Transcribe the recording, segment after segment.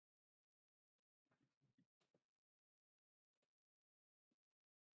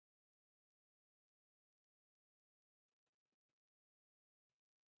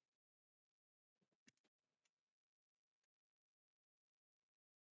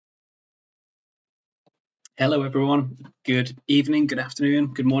Hello, everyone. Good evening, good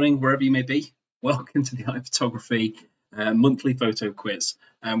afternoon, good morning, wherever you may be. Welcome to the iPhotography monthly photo quiz.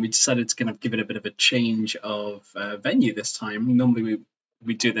 We decided to kind of give it a bit of a change of venue this time. Normally,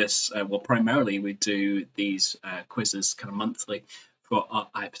 we do this, primarily we do these quizzes kind of monthly for our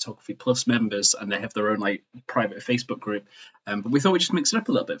iPhotography Plus members, and they have their own like private Facebook group. But we thought we'd just mix it up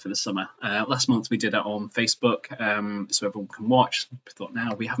a little bit for the summer. Last month we did it on Facebook, so everyone can watch. We thought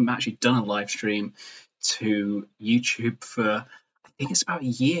now we haven't actually done a live stream to YouTube for, I think it's about a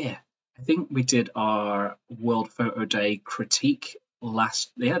year. I think we did our World Photo Day critique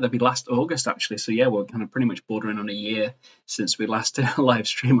that'd be last August actually. So yeah, we're kind of pretty much bordering on a year since we last did a live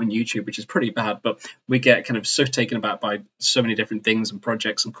stream on YouTube, which is pretty bad, but we get kind of so taken aback by so many different things and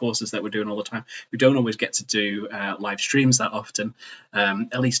projects and courses that we're doing all the time. We don't always get to do live streams that often,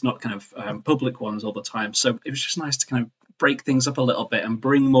 at least not kind of public ones all the time. So it was just nice to kind of break things up a little bit and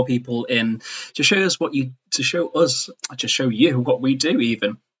bring more people in to show you what we do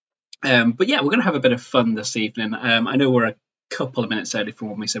even. But yeah, we're going to have a bit of fun this evening. I know we're a couple of minutes early from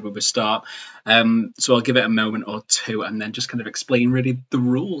when we said we would start, so I'll give it a moment or two and then just kind of explain really the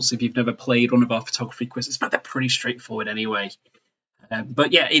rules if you've never played one of our photography quizzes, but they're pretty straightforward anyway.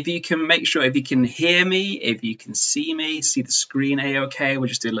 But yeah, if you can hear me, if you can see me, see the screen a-okay, we'll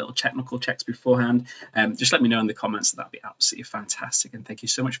just do a little technical checks beforehand. Just let me know in the comments. That'd be absolutely fantastic. And thank you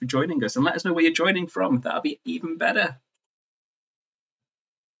so much for joining us, and let us know where you're joining from. That'll be even better.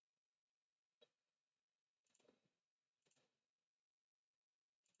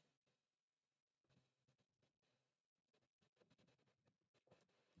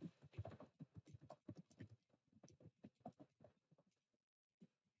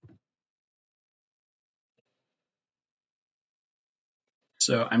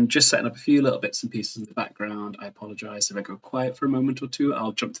 So I'm just setting up a few little bits and pieces in the background. I apologize if I go quiet for a moment or two.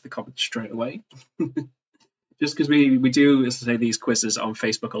 I'll jump to the comments straight away. Just because we do, as I say, these quizzes on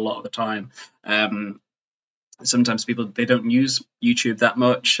Facebook a lot of the time. Sometimes people, they don't use YouTube that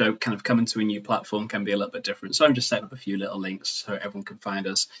much, so kind of coming to a new platform can be a little bit different. So I'm just setting up a few little links so everyone can find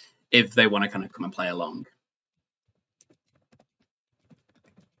us if they want to kind of come and play along.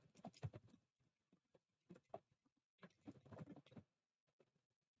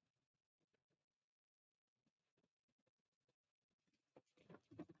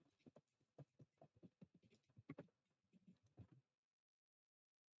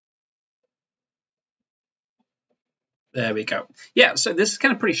 There we go. Yeah, so this is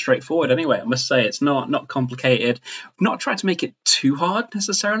kind of pretty straightforward anyway. I must say it's not complicated. I've not tried to make it too hard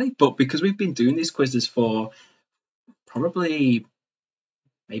necessarily, but because we've been doing these quizzes for probably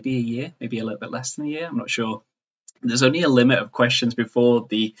maybe a year, maybe a little bit less than a year, I'm not sure. There's only a limit of questions before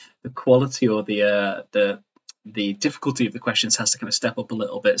the quality or the difficulty of the questions has to kind of step up a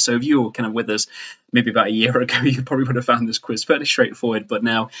little bit. So if you were kind of with us maybe about a year ago, you probably would have found this quiz fairly straightforward, but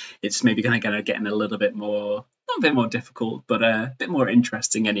now it's maybe going to get in a little bit more, not a bit more difficult, but a bit more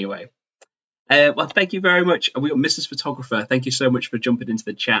interesting anyway. Well, thank you very much. We got Mrs. Photographer. Thank you so much for jumping into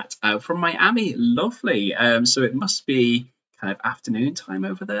the chat from Miami. Lovely. So it must be kind of afternoon time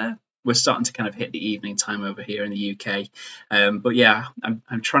over there. We're starting to kind of hit the evening time over here in the UK. But yeah,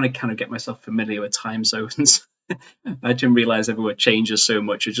 I'm trying to kind of get myself familiar with time zones. I didn't realize everywhere changes so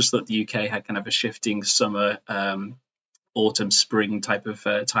much. I just thought the UK had kind of a shifting summer, autumn, spring type of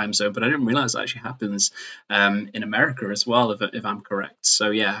time zone, but I didn't realize that actually happens in America as well, if I'm correct.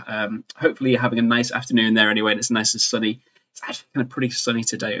 So yeah, hopefully you're having a nice afternoon there anyway, and it's nice and sunny. It's actually kind of pretty sunny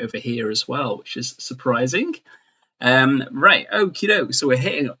today over here as well, which is surprising. Right, okie doke. So we're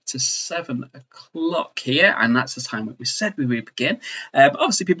hitting up to 7 o'clock here, and that's the time that we said we would begin. But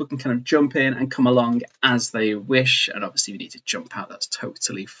obviously, people can kind of jump in and come along as they wish, and obviously, if you need to jump out, that's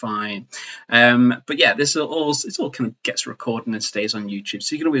totally fine. But yeah, it's all kind of gets recorded and stays on YouTube,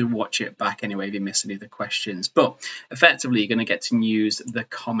 so you can always watch it back anyway if you miss any of the questions. But effectively, you're going to get to use the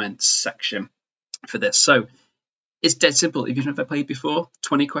comments section for this. So it's dead simple. If you've never played before,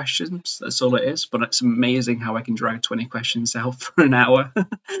 20 questions, that's all it is. But it's amazing how I can drag 20 questions out for an hour.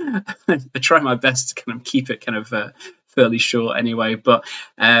 I try my best to kind of keep it kind of fairly short anyway. But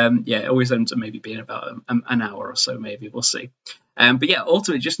yeah, it always ends up maybe being about an hour or so, maybe. We'll see. But yeah,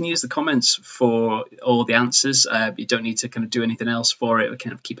 ultimately, just use the comments for all the answers. You don't need to kind of do anything else for it. We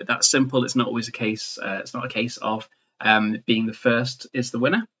kind of keep it that simple. It's not always a case. It's not a case of being the first is the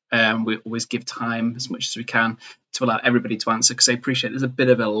winner. We always give time as much as we can to allow everybody to answer, because I appreciate there's a bit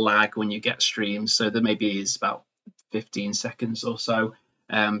of a lag when you get streams, so there maybe is about 15 seconds or so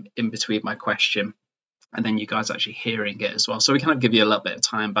in between my question and then you guys actually hearing it as well. So we kind of give you a little bit of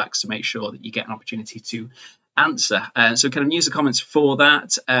time back to make sure that you get an opportunity to answer. So kind of use the comments for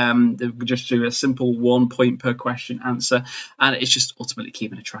that. We just do a simple 1 point per question answer, and it's just ultimately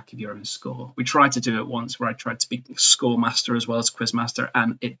keeping a track of your own score. We tried to do it once where I tried to be score master as well as quiz master,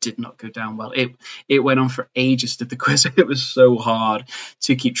 and it did not go down well. It went on for ages to the quiz. It was so hard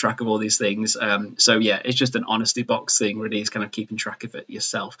to keep track of all these things. So yeah, it's just an honesty box thing, really, is kind of keeping track of it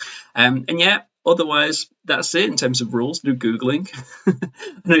yourself. And yeah, otherwise, that's it in terms of rules. Do Googling.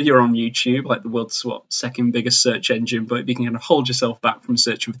 I know you're on YouTube, like the world's second biggest search engine, but if you can kind of hold yourself back from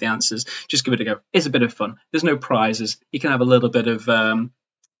searching for the answers, just give it a go. It's a bit of fun. There's no prizes. You can have a little bit of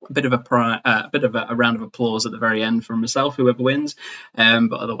a bit of a round of applause at the very end from myself, whoever wins.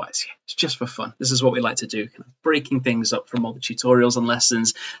 But otherwise, yeah, it's just for fun. This is what we like to do, kind of breaking things up from all the tutorials and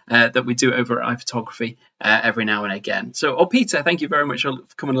lessons that we do over at iPhotography every now and again. So, Peter, thank you very much for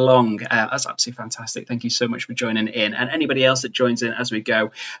coming along. That's absolutely fantastic. Thank you so much for joining in. And anybody else that joins in as we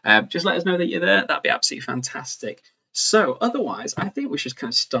go, just let us know that you're there. That'd be absolutely fantastic. So otherwise, I think we should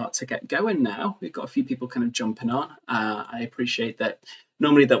kind of start to get going now. We've got a few people kind of jumping on. I appreciate that.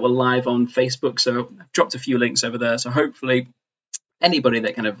 Normally that we're live on Facebook, so I've dropped a few links over there. So hopefully anybody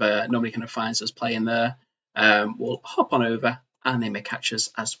that kind of normally kind of finds us playing there will hop on over and they may catch us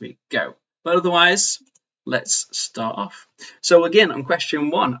as we go. But otherwise, let's start off. So again, on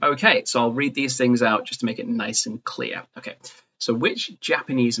question 1. Okay, so I'll read these things out just to make it nice and clear. Okay. So which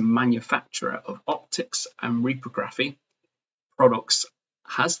Japanese manufacturer of optics and reprography products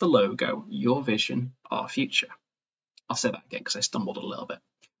has the logo, Your Vision, Our Future? I'll say that again because I stumbled a little bit.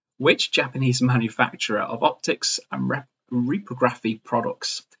 Which Japanese manufacturer of optics and reprography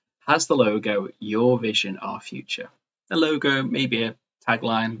products has the logo, Your Vision, Our Future? The logo, maybe a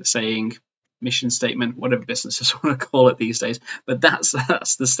tagline, a saying, mission statement, whatever businesses want to call it these days, but that's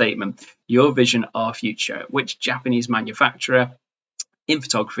the statement. Your Vision, Our Future. Which Japanese manufacturer in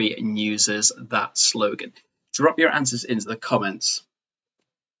photography uses that slogan? Drop your answers into the comments.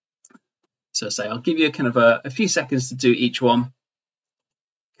 So say I'll give you kind of a few seconds to do each one,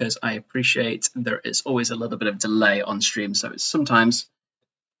 because I appreciate there is always a little bit of delay on stream, so it's sometimes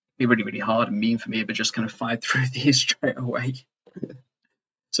be really hard and mean for me, but just kind of fire through these straight away.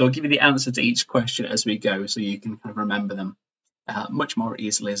 So I'll give you the answer to each question as we go, so you can kind of remember them much more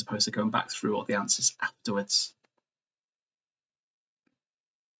easily as opposed to going back through all the answers afterwards.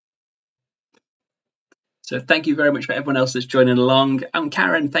 So thank you very much for everyone else that's joining along.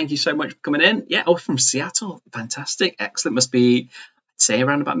 Karen, thank you so much for coming in. Yeah, oh, from Seattle. Fantastic. Excellent. Must be, I'd say,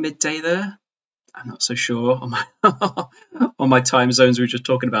 around about midday there. I'm not so sure on my on my time zones. We were just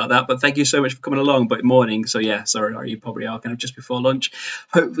talking about that, but thank you so much for coming along. But morning, so yeah, sorry, you probably are kind of just before lunch.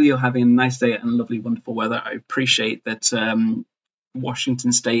 Hopefully you're having a nice day and lovely, wonderful weather. I appreciate that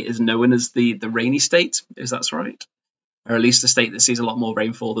Washington State is known as the rainy state, is that right? Or at least the state that sees a lot more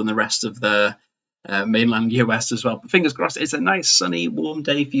rainfall than the rest of the mainland US as well. But fingers crossed, it's a nice sunny warm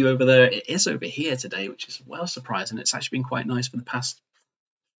day for you over there. It is over here today, which is well surprising. It's actually been quite nice for the past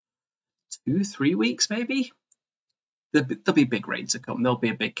 2-3 weeks maybe. There'll be big rain to come. There'll be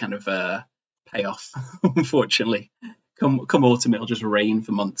a big kind of payoff, unfortunately. Come autumn, it'll just rain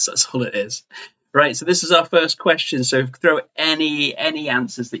for months. That's all it is. Right, so this is our first question. So throw any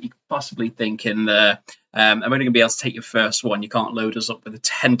answers that you could possibly think in there. I'm only going to be able to take your first one. You can't load us up with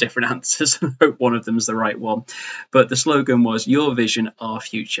 10 different answers and hope one of them is the right one. But the slogan was Your Vision, Our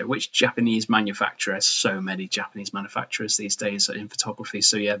Future. Which Japanese manufacturer? So many Japanese manufacturers these days in photography.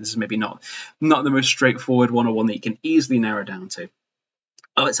 So yeah, this is maybe not the most straightforward one, or one that you can easily narrow down to.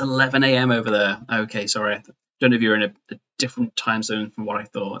 Oh, it's 11 a.m. over there. Okay, sorry. I don't know if you're in a different time zone from what I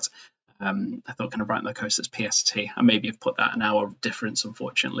thought. I thought kind of right on the coast it's PST. I maybe have put that an hour difference,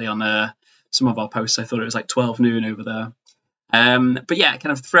 unfortunately, on some of our posts. I thought it was like 12 noon over there. But yeah,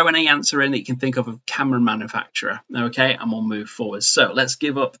 kind of throw any answer in that you can think of camera manufacturer. Okay, and we'll move forward. So let's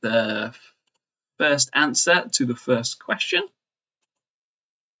give up the first answer to the first question.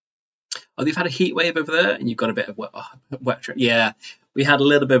 Oh, they've had a heat wave over there, and you've got a bit of wet. Yeah, we had a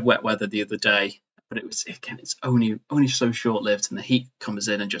little bit of wet weather the other day. But it's only so short-lived, and the heat comes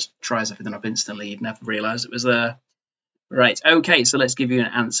in and just dries everything up instantly. You'd never realise it was there. Right, okay, so let's give you an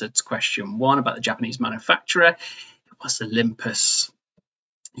answer to question 1 about the Japanese manufacturer. It was Olympus.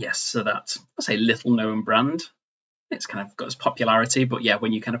 Yes, so that's, I'll say, little-known brand. It's kind of got its popularity, but yeah,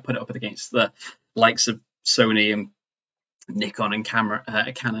 when you kind of put it up against the likes of Sony and Nikon and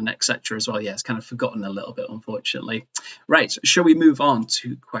Canon, etc. as well, yeah, it's kind of forgotten a little bit, unfortunately. Right, so shall we move on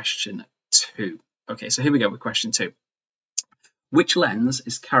to question 2? Okay, so here we go with question 2. Which lens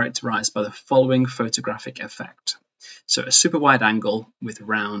is characterized by the following photographic effect? So a super wide angle with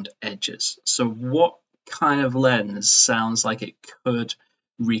round edges. So what kind of lens sounds like it could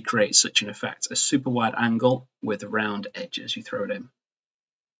recreate such an effect? A super wide angle with round edges. You throw it in.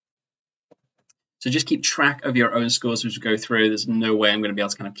 So just keep track of your own scores as we go through. There's no way I'm going to be able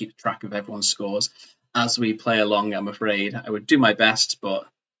to kind of keep track of everyone's scores as we play along, I'm afraid. I would do my best, but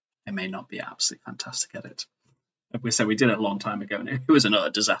I may not be absolutely fantastic at it. Like we said, we did it a long time ago, and it was an utter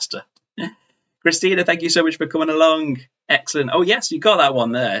disaster. Christina, thank you so much for coming along. Excellent. Oh, yes, you got that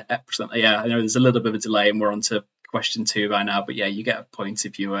one there. Excellent. Yeah, I know there's a little bit of a delay, and we're on to question 2 by now, but yeah, you get a point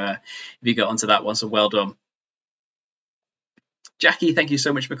if you got onto that one, so well done. Jackie, thank you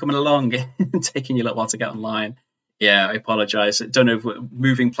so much for coming along. Taking you a little while to get online. Yeah, I apologise. I don't know if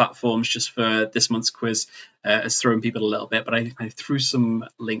moving platforms just for this month's quiz has thrown people a little bit, but I threw some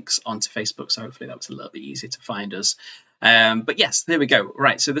links onto Facebook, so hopefully that was a little bit easier to find us. But yes, there we go.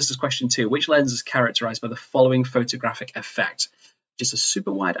 Right, so this is question 2. Which lens is characterised by the following photographic effect? Just a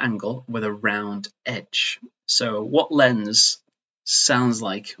super wide angle with a round edge. So what lens sounds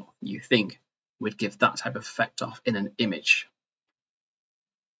like you think would give that type of effect off in an image?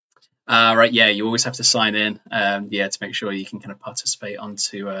 Right, yeah, you always have to sign in, to make sure you can kind of participate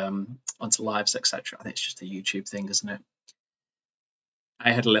onto lives, etc. I think it's just a YouTube thing, isn't it?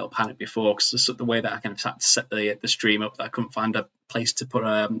 I had a little panic before because the way that I kind of had to set the stream up, that I couldn't find a place to put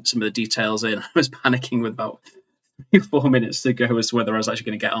some of the details in. I was panicking with about 4 minutes to go as to whether I was actually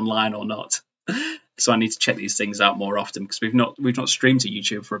going to get online or not. So I need to check these things out more often because we've not streamed to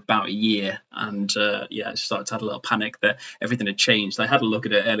YouTube for about a year, and I started to have a little panic that everything had changed. I had a look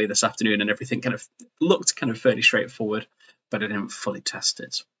at it earlier this afternoon, and everything kind of looked kind of fairly straightforward, but I didn't fully test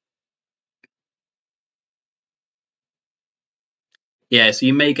it. Yeah, so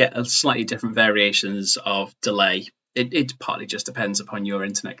you may get a slightly different variations of delay. It partly just depends upon your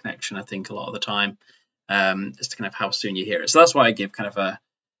internet connection, I think, a lot of the time, as to kind of how soon you hear it. So that's why I give kind of a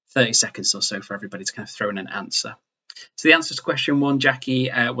 30 seconds or so for everybody to kind of throw in an answer. So the answer to question 1, Jackie,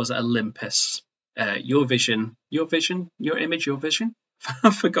 was Olympus. Your vision, your image, your vision.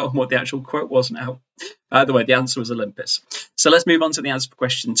 I've forgotten what the actual quote was now. Either way, the answer was Olympus. So let's move on to the answer for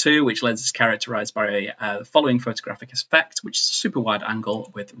question 2, which lens is characterized by the following photographic effect, which is a super wide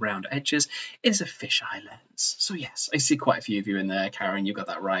angle with round edges. It is a fisheye lens. So yes, I see quite a few of you in there. Karen, you got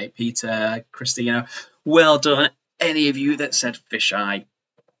that right. Peter, Christina, well done. Any of you that said fisheye,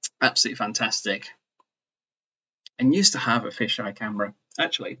 absolutely fantastic. And used to have a fisheye camera.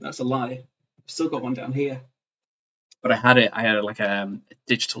 Actually, that's a lie. I've still got one down here. But I had like a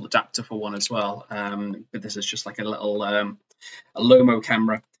digital adapter for one as well. But this is just like a little a Lomo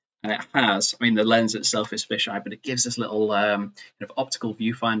camera, and it has, I mean, the lens itself is fisheye, but it gives this little kind of optical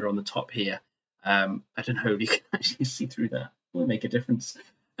viewfinder on the top here. I don't know if you can actually see through that. Will make a difference.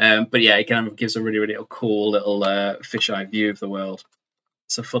 But yeah, it kind of gives a really, really cool little fisheye view of the world.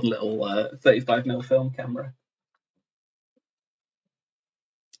 It's a fun little 35mm film camera.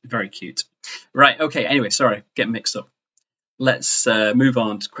 Very cute. Right, okay, anyway, sorry, getting mixed up. Let's move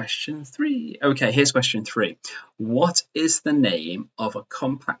on to question 3. Okay, here's question 3. What is the name of a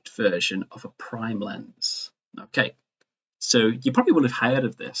compact version of a prime lens? Okay, so you probably would have heard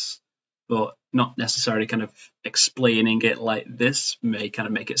of this, but not necessarily kind of explaining it like this may kind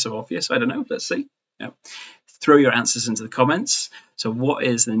of make it so obvious. I don't know, let's see. Yeah. Throw your answers into the comments. So what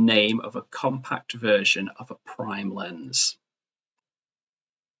is the name of a compact version of a prime lens?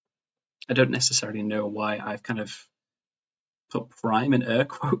 I don't necessarily know why I've kind of put prime in air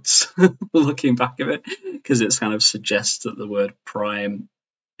quotes looking back at it, because it kind of suggests that the word prime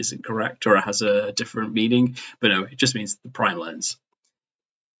isn't correct or it has a different meaning, but no, it just means the prime lens.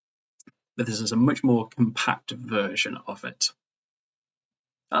 But this is a much more compact version of it.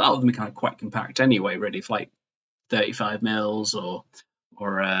 A lot of them are kind of quite compact anyway, really, for like 35 mils or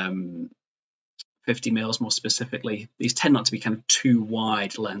 50 mils more specifically. These tend not to be kind of too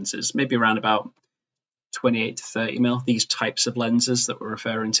wide lenses, maybe around about 28 to 30 mil. These types of lenses that we're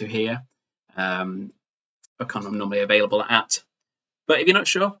referring to here are kind of normally available at. But if you're not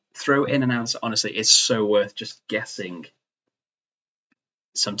sure, throw in an answer. Honestly, it's so worth just guessing.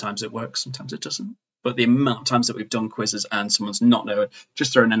 Sometimes it works, sometimes it doesn't. But the amount of times that we've done quizzes and someone's not known,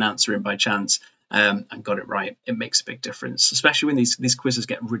 just thrown an answer in by chance and got it right, it makes a big difference, especially when these quizzes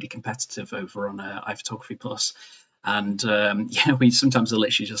get really competitive over on iPhotography Plus. And we sometimes are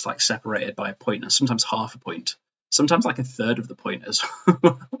literally just like separated by a point, and sometimes half a point, sometimes like a third of the point as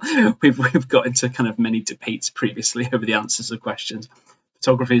well. We've got into kind of many debates previously over the answers of questions.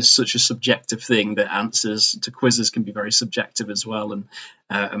 Photography is such a subjective thing that answers to quizzes can be very subjective as well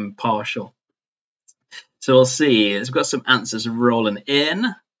and partial. So we'll see. We've got some answers rolling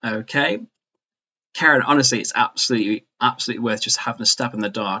in. Okay. Karen, honestly, it's absolutely worth just having a stab in the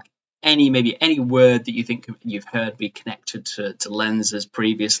dark. maybe any word that you think you've heard be connected to lenses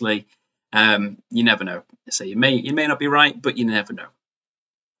previously. You never know. So you may not be right, but you never know.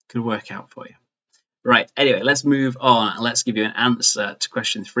 Could work out for you. Right. Anyway, let's move on and let's give you an answer to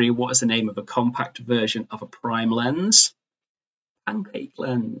question 3. What is the name of a compact version of a prime lens? Pancake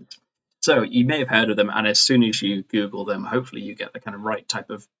lens. So you may have heard of them, and as soon as you Google them, hopefully you get the kind of right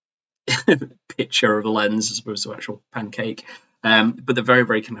type of picture of a lens as opposed to actual pancake. But they're very,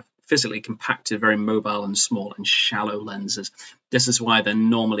 very kind of physically compacted, very mobile and small and shallow lenses. This is why they're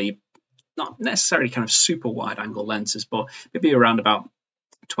normally not necessarily kind of super wide angle lenses, but maybe around about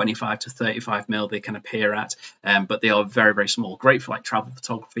 25 to 35 mil they can appear at, but they are very, very small. Great for like travel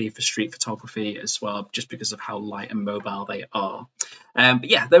photography, for street photography as well, just because of how light and mobile they are. But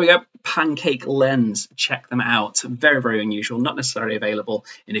yeah, there we go. Pancake lens. Check them out. Very, very unusual. Not necessarily available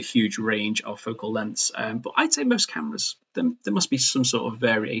in a huge range of focal lengths, but I'd say most cameras, there must be some sort of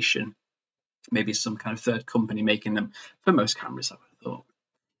variation. Maybe some kind of third company making them for most cameras, I would have thought.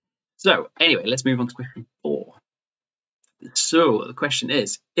 So anyway, let's move on to question 4. So the question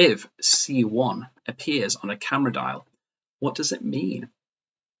is, if C1 appears on a camera dial, what does it mean?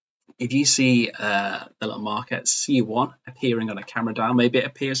 If you see the little marker C1 appearing on a camera dial, maybe it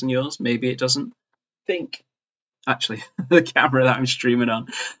appears on yours, maybe it doesn't. Think. Actually, the camera that I'm streaming on,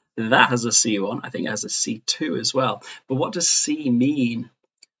 that has a C1. I think it has a C2 as well. But what does C mean?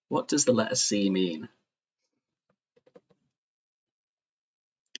 What does the letter C mean?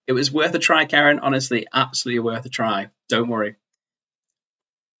 It was worth a try, Karen. Honestly, absolutely worth a try. Don't worry.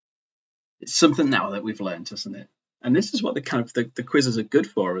 It's something now that we've learned, isn't it? And this is what the kind of the quizzes are good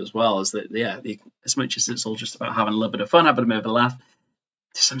for as well, is that as much as it's all just about having a little bit of fun, having a bit of a laugh,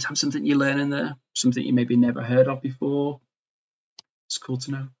 there's sometimes something you learn in there, something you maybe never heard of before. It's cool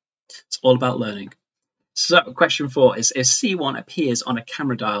to know. It's all about learning. So question 4 is, if C1 appears on a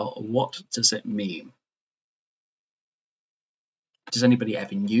camera dial, what does it mean? Does anybody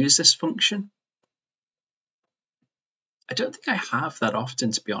ever use this function? I don't think I have that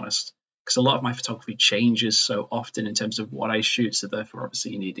often, to be honest, because a lot of my photography changes so often in terms of what I shoot, so therefore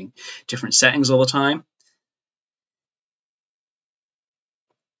obviously you're needing different settings all the time.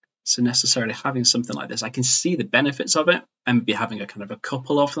 So necessarily having something like this, I can see the benefits of it, and maybe having a kind of a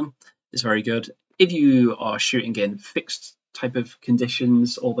couple of them is very good. If you are shooting in fixed type of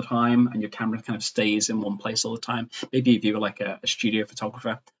conditions all the time and your camera kind of stays in one place all the time, maybe if you were like a studio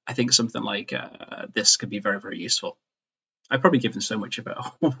photographer, I think something like this could be very, very useful. I've probably given so much of it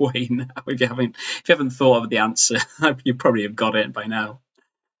away now. If you haven't thought of the answer, you probably have got it by now.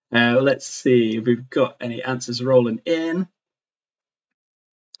 Let's see if we've got any answers rolling in.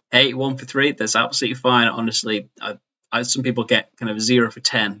 Hey, 1 for 3. That's absolutely fine. Honestly, some people get kind of 0 for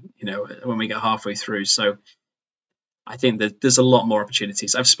 10, when we get halfway through. So I think that there's a lot more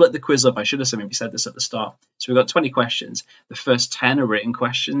opportunities. I've split the quiz up. I should have maybe said this at the start. So we've got 20 questions. The first 10 are written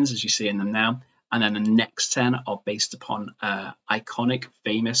questions, as you see in them now. And then the next 10 are based upon iconic,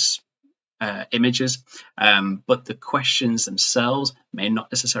 famous images. But the questions themselves may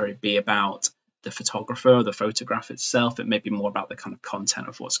not necessarily be about the photographer or the photograph itself. It may be more about the kind of content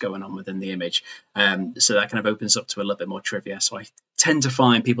of what's going on within the image. So that kind of opens up to a little bit more trivia. So I tend to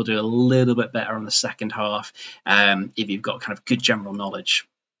find people do a little bit better on the second half if you've got kind of good general knowledge.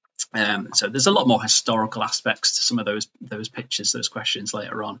 So there's a lot more historical aspects to some of those pictures, those questions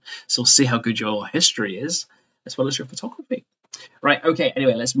later on. So we'll see how good your history is, as well as your photography. Right, okay,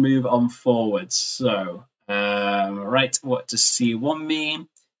 anyway, let's move on forward. So, right, what does C1 mean? It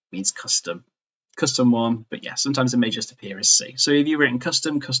means custom. Custom 1, but yeah, sometimes it may just appear as C. So if you've written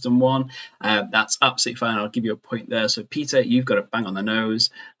custom 1, that's absolutely fine. I'll give you a point there. So Peter, you've got it bang on the nose.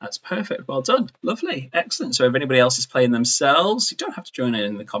 That's perfect. Well done. Lovely. Excellent. So if anybody else is playing themselves, you don't have to join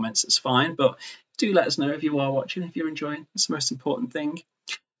in the comments. It's fine, but do let us know if you are watching, if you're enjoying. It's the most important thing.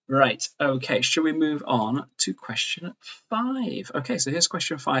 Right, okay, shall we move on to question 5? Okay, so here's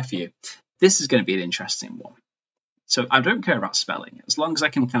question 5 for you. This is going to be an interesting one. So I don't care about spelling. As long as I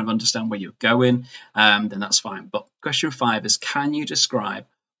can kind of understand where you're going, then that's fine. But question 5 is, can you describe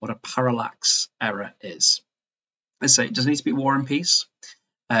what a parallax error is? Let's say it doesn't need to be War and Peace.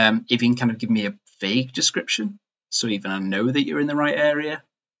 If you can kind of give me a vague description, so even I know that you're in the right area,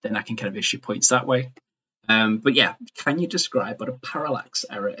 then I can kind of issue points that way. But yeah, can you describe what a parallax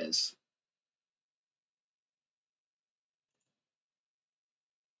error is?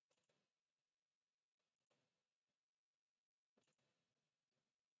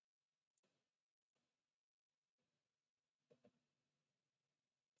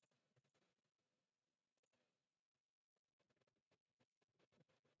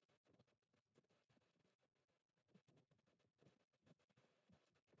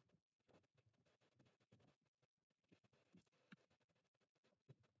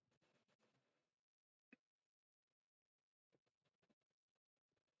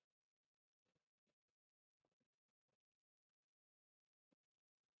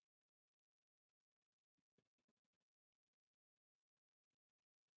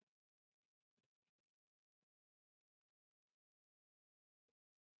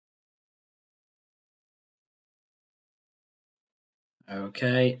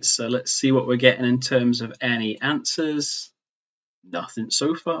 Okay, so let's see what we're getting in terms of any answers. Nothing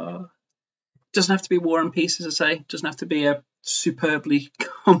so far. Doesn't have to be War and Peace, as I say. Doesn't have to be a superbly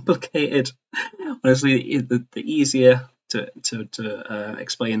complicated. Honestly, the easier to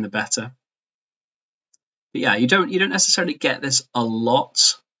explain, the better. But yeah, you don't necessarily get this a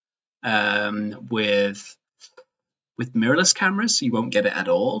lot with mirrorless cameras. You won't get it at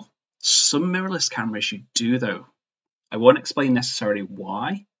all. Some mirrorless cameras you do though. I won't explain necessarily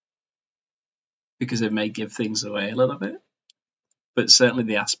why, because it may give things away a little bit. But certainly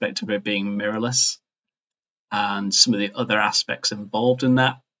the aspect of it being mirrorless and some of the other aspects involved in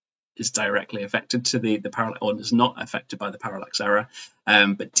that is directly affected to the parallax, or is not affected by the parallax error.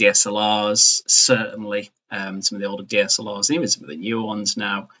 But DSLRs, certainly, some of the older DSLRs, even some of the newer ones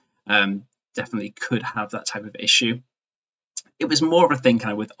now, definitely could have that type of issue. It was more of a thing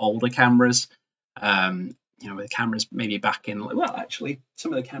kind of with older cameras, with cameras maybe back in, well, actually,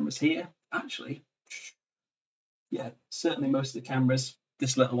 some of the cameras here, actually, yeah, certainly most of the cameras,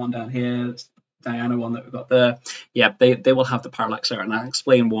 this little one down here, Diana one that we've got there, yeah, they will have the parallax error, and I'll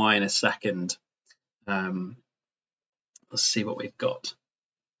explain why in a second. Let's see what we've got.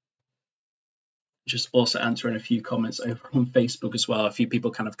 Just also answering a few comments over on Facebook as well. A few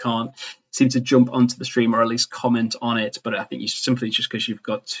people kind of can't seem to jump onto the stream or at least comment on it, but I think you simply just because you've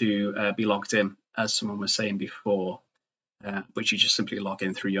got to be logged in, as someone was saying before, which you just simply log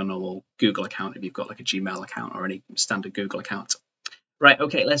in through your normal Google account if you've got like a Gmail account or any standard Google account. Right,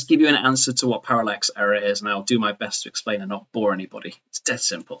 okay, let's give you an answer to what parallax error is, and I'll do my best to explain and not bore anybody. It's dead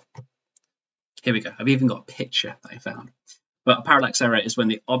simple. Here we go. I've even got a picture that I found. But a parallax error is when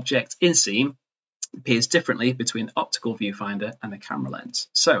the object in scene appears differently between the optical viewfinder and the camera lens.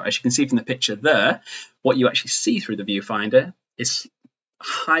 So as you can see from the picture there, what you actually see through the viewfinder is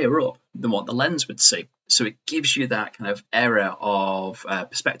higher up than what the lens would see. So it gives you that kind of error of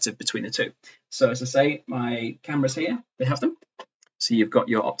perspective between the two. So as I say, my cameras here, they have them. So you've got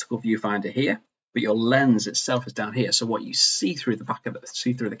your optical viewfinder here, but your lens itself is down here. So what you see through the back of it,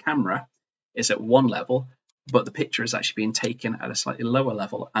 see through the camera, is at one level, but the picture is actually being taken at a slightly lower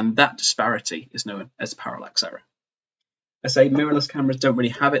level, and that disparity is known as parallax error. I say mirrorless cameras don't really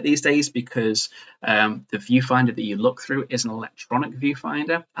have it these days because the viewfinder that you look through is an electronic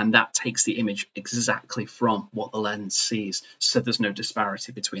viewfinder, and that takes the image exactly from what the lens sees, so there's no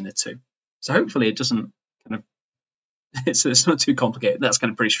disparity between the two. So hopefully it doesn't kind of it's not too complicated. That's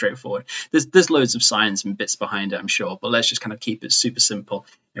kind of pretty straightforward. There's loads of science and bits behind it, I'm sure, but let's just kind of keep it super simple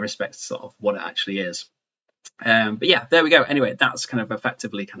in respect to sort of what it actually is. But yeah, there we go. Anyway, that's kind of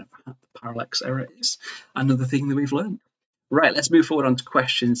effectively kind of what the parallax error is. Another thing that we've learned. Right, let's move forward on to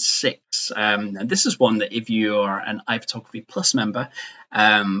question 6. And this is one that if you are an iPhotography Plus member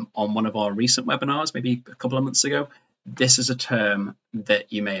on one of our recent webinars, maybe a couple of months ago, this is a term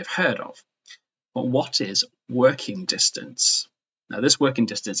that you may have heard of. But what is working distance? Now, this working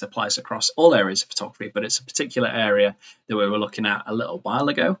distance applies across all areas of photography, but it's a particular area that we were looking at a little while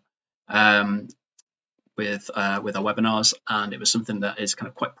ago with our webinars, and it was something that is kind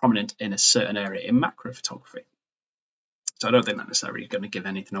of quite prominent in a certain area in macro photography. So I don't think that necessarily going to give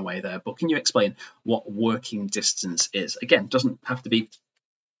anything away there, but can you explain what working distance is? Again, doesn't have to be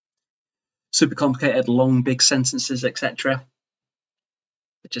super complicated, long, big sentences, etc.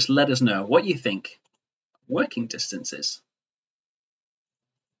 But just let us know what you think working distance is.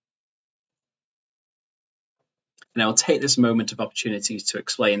 And I'll take this moment of opportunity to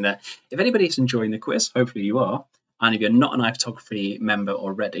explain that if anybody's enjoying the quiz, hopefully you are, and if you're not an iPhotography member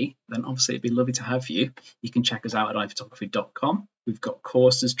already, then obviously it'd be lovely to have you. You can check us out at iPhotography.com. We've got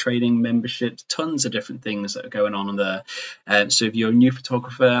courses, training, memberships, tons of different things that are going on there. So if you're a new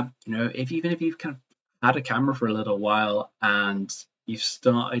photographer, even if you've kind of had a camera for a little while and you've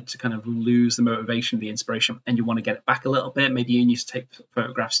started to kind of lose the motivation, the inspiration, and you want to get it back a little bit. Maybe you used to take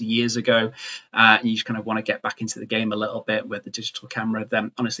photographs years ago and you just kind of want to get back into the game a little bit with the digital camera,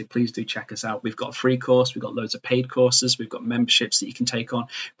 then honestly, please do check us out. We've got a free course, we've got loads of paid courses, we've got memberships that you can take on,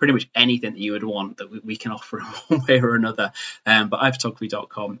 pretty much anything that you would want that we can offer in one way or another. But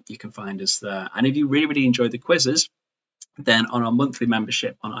iPhotography.com, you can find us there. And if you really, really enjoy the quizzes, then on our monthly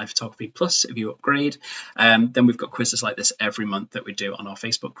membership on iPhotography Plus, if you upgrade, then we've got quizzes like this every month that we do on our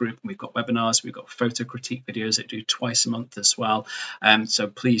Facebook group. We've got webinars, we've got photo critique videos that do twice a month as well. So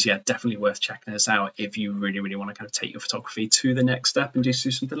please, yeah, definitely worth checking us out if you really, really want to kind of take your photography to the next step and do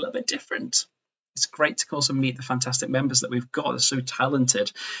something a little bit different. It's great to also meet the fantastic members that we've got. They're so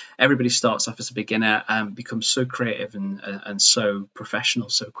talented. Everybody starts off as a beginner and becomes so creative and so professional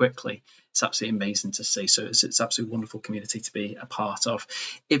so quickly. It's absolutely amazing to see. So it's absolutely wonderful community to be a part of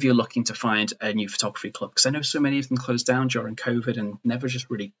if you're looking to find a new photography club, because I know so many of them closed down during COVID and never just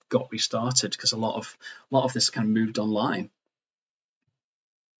really got restarted, because a lot of this kind of moved online.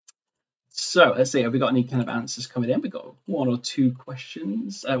 So let's see, have we got any kind of answers coming in? We've got one or two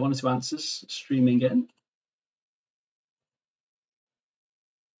questions, one or two answers streaming in.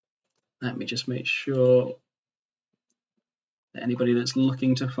 Let me just make sure that anybody that's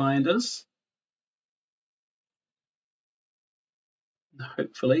looking to find us,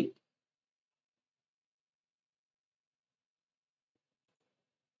 hopefully.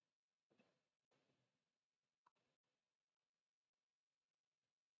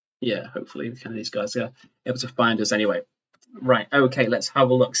 Yeah, hopefully kind of these guys are able to find us anyway. Right, okay, let's have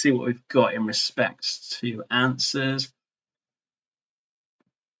a look, see what we've got in respect to answers.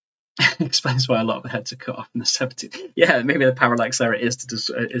 Explains why a lot of the heads are cut off in the 70s. Yeah, maybe the parallax there is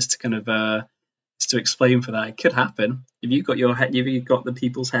to kind of is to explain for that. It could happen if you've got your head, if you've got the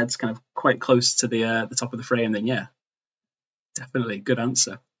people's heads kind of quite close to the top of the frame. Then yeah, definitely good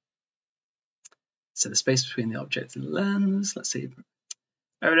answer. So the space between the object and the lens. Let's see.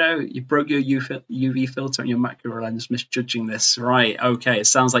 Oh no, you broke your UV filter on your macro lens, misjudging this. Right, okay, it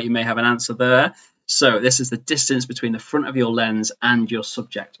sounds like you may have an answer there. So this is the distance between the front of your lens and your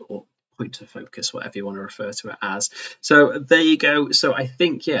subject, or point of focus, whatever you want to refer to it as. So there you go. So I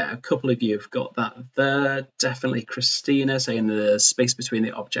think, yeah, a couple of you have got that there. Definitely Christina saying the space between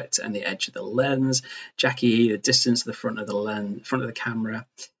the object and the edge of the lens. Jackie, the distance to the front of the lens, front of the camera.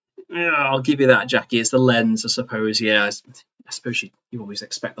 Yeah, I'll give you that, Jackie. It's the lens, I suppose. Yeah, I suppose you always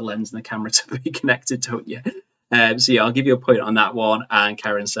expect the lens and the camera to be connected, don't you? So yeah, I'll give you a point on that one. And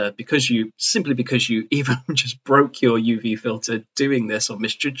Karen said, because you even just broke your UV filter doing this or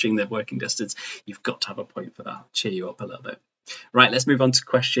misjudging the working distance, you've got to have a point for that. Cheer you up a little bit. Right, let's move on to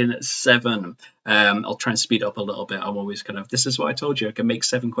question 7. I'll try and speed up a little bit. I'm always kind of, this is what I told you, I can make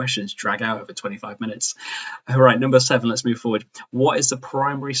 7 questions drag out over 25 minutes. All right, number 7, let's move forward. What is the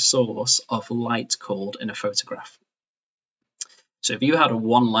primary source of light called in a photograph? So if you had a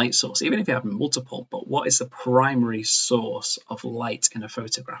one light source, even if you have multiple, but what is the primary source of light in a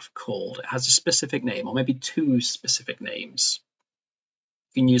photograph called? It has a specific name, or maybe 2 specific names.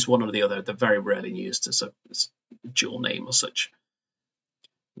 You can use one or the other. They're very rarely used as a dual name or such.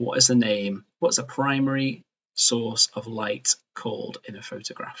 What is the name? What's a primary source of light called in a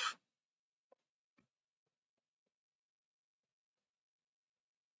photograph?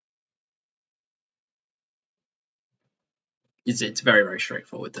 It's very, very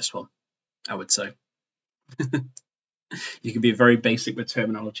straightforward, this one, I would say. You can be very basic with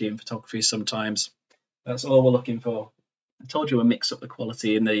terminology in photography sometimes. That's all we're looking for. I told you we'll mix up the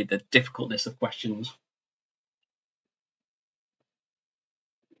quality and the difficultness of questions.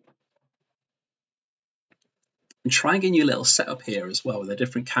 And try and get your little setup here as well with the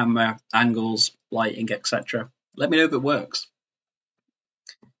different camera angles, lighting, etc. Let me know if it works.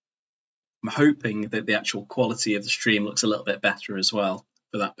 I'm hoping that the actual quality of the stream looks a little bit better as well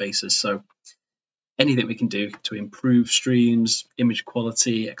for that basis. So anything we can do to improve streams, image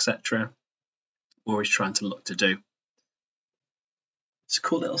quality, etc. We're always trying to look to do. It's a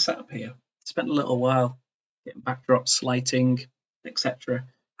cool little setup here. Spent a little while getting backdrops, lighting, etc.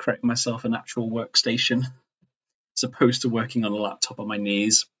 Creating myself an actual workstation as opposed to working on a laptop on my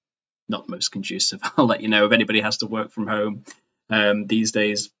knees. Not the most conducive. I'll let you know if anybody has to work from home these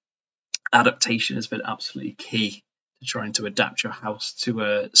days. Adaptation has been absolutely key to trying to adapt your house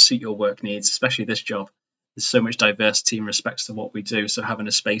to suit your work needs, especially this job. There's so much diversity in respects to what we do, so having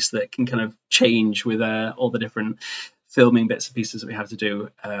a space that can kind of change with all the different filming bits and pieces that we have to do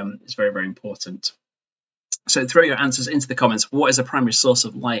is very, very important. So throw your answers into the comments. What is a primary source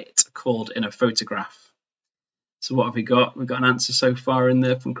of light called in a photograph? So what have we got? We've got an answer so far in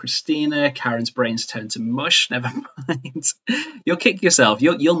there from Christina. Karen's brain's turned to mush. Never mind. You'll kick yourself.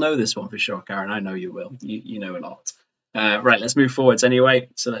 You'll know this one for sure, Karen. I know you will. You know a lot. Right, let's move forwards anyway.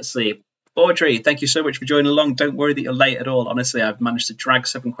 So let's see. Audrey, thank you so much for joining along. Don't worry that you're late at all. Honestly, I've managed to drag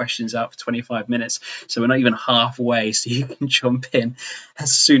 7 questions out for 25 minutes. So we're not even halfway. So you can jump in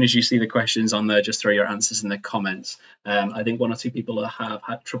as soon as you see the questions on there. Just throw your answers in the comments. I think 1 or 2 people have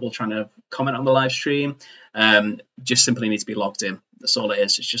had trouble trying to comment on the live stream. Just simply need to be logged in. That's all it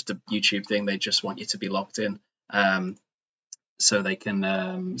is. It's just a YouTube thing. They just want you to be logged in. So they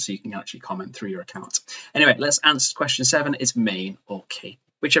can so you can actually comment through your account. Anyway, let's answer question 7. It's main or key,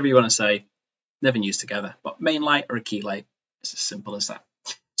 whichever you want to say. Never used together, but main light or a key light. It's as simple as that.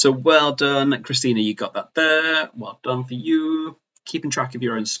 So well done, Christina. You got that there. Well done for you. Keeping track of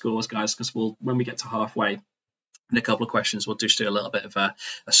your own scores, guys, because when we get to halfway, In a couple of questions, we'll just do a little bit of a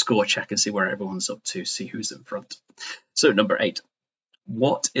score check and see where everyone's up to, see who's in front. So number 8,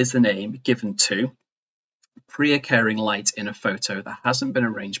 what is the name given to pre-occurring light in a photo that hasn't been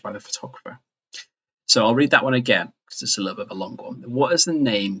arranged by the photographer? So I'll read that one again because it's a little bit of a long one. What is the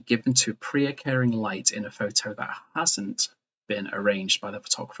name given to pre-occurring light in a photo that hasn't been arranged by the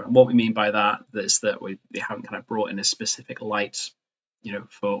photographer? And what we mean by that is that we haven't kind of brought in a specific light,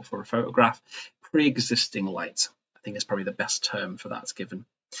 for a photograph. Pre-existing light, I think, is probably the best term for that's given.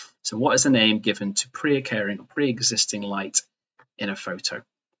 So what is the name given to pre-occurring or pre-existing light in a photo?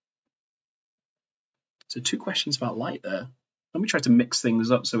 So 2 questions about light there. Let me try to mix things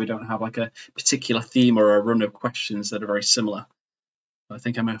up so we don't have like a particular theme or a run of questions that are very similar. I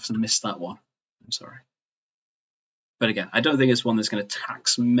think I might have missed that one. I'm sorry. But again, I don't think it's one that's going to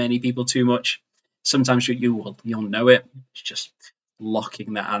tax many people too much. Sometimes you'll know it. It's just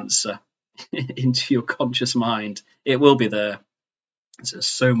locking that answer into your conscious mind. It will be there. There's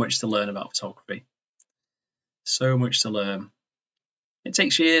so much to learn about photography. So much to learn. It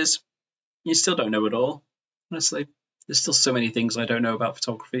takes years. You still don't know it all, honestly. There's still so many things I don't know about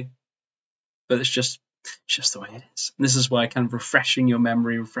photography, but it's just the way it is. And this is why kind of refreshing your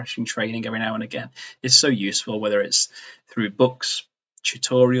memory, refreshing training every now and again is so useful, whether it's through books,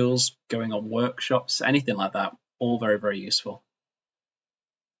 tutorials, going on workshops, anything like that, all very, very useful.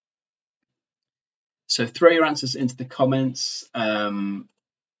 So throw your answers into the comments for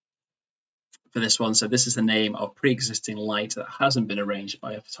this one. So this is the name of pre-existing light that hasn't been arranged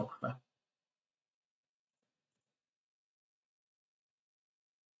by a photographer.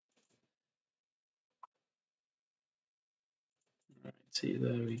 See,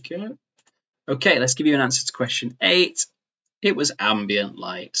 there we go. Okay, let's give you an answer to question 8. It was ambient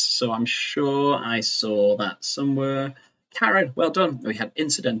light, so I'm sure I saw that somewhere. Karen, well done. We had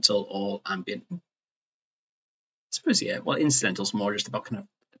incidental or ambient. I suppose, yeah, well, incidental's more just about kind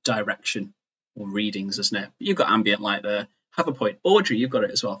of direction or readings, isn't it? But you've got ambient light there. Have a point. Audrey, you've got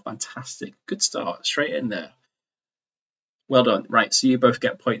it as well. Fantastic. Good start. Straight in there. Well done. Right, so you both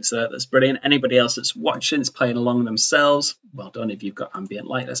get points there. That's brilliant. Anybody else that's watching, is playing along themselves, well done if you've got ambient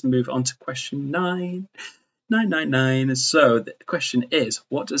light. Let's move on to question 9. 999. So the question is,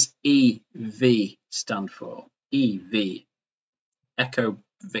 what does EV stand for? EV. Echo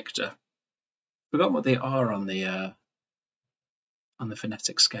Victor. Forgot what they are on the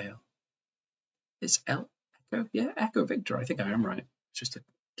phonetic scale. It's Echo? Yeah, Echo Victor. I think I am right. It's just a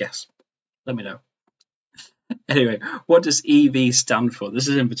guess. Let me know. Anyway, what does EV stand for? This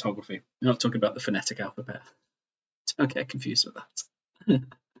is in photography. We're not talking about the phonetic alphabet. Don't get confused with that.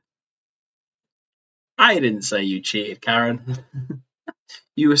 I didn't say you cheated, Karen.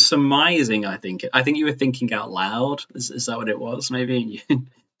 You were surmising, I think. I think you were thinking out loud. Is that what it was, maybe? And you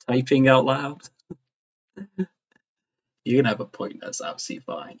typing out loud? You can have a point. That's absolutely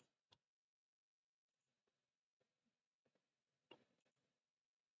fine.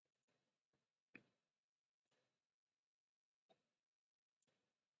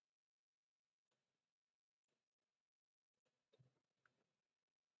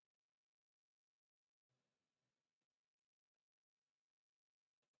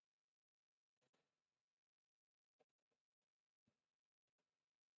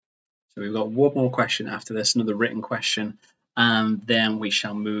 So we've got one more question after this, another written question, and then we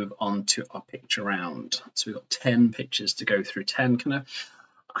shall move on to our picture round. So we've got 10 pictures to go through, 10 kind of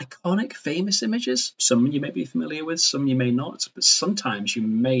iconic, famous images. Some you may be familiar with, some you may not, but sometimes you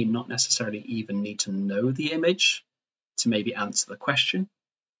may not necessarily even need to know the image to maybe answer the question.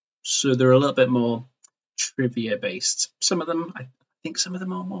 So they're a little bit more trivia based. Some of them, I think some of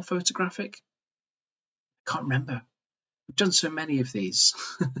them are more photographic. I can't remember. We've done so many of these.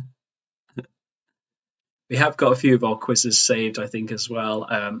 We have got a few of our quizzes saved, I think, as well,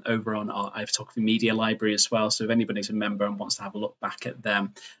 over on our iPhotography media library as well. So if anybody's a member and wants to have a look back at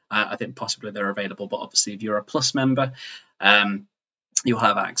them, I think possibly they're available. But obviously, if you're a Plus member, you'll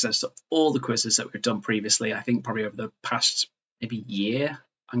have access to all the quizzes that we've done previously. I think probably over the past maybe year,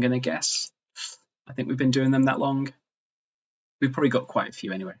 I'm going to guess. I think we've been doing them that long. We've probably got quite a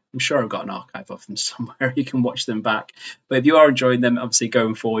few anyway. I'm sure I've got an archive of them somewhere. You can watch them back. But if you are enjoying them, obviously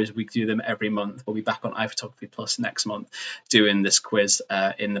going forward, we do them every month. We'll be back on iPhotography Plus next month doing this quiz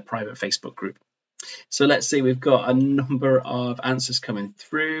in the private Facebook group. So let's see, we've got a number of answers coming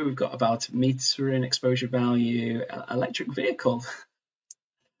through. We've got about metering, exposure value, electric vehicle.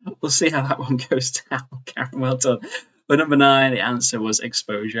 We'll see how that one goes down. Karen, well done. For number 9, the answer was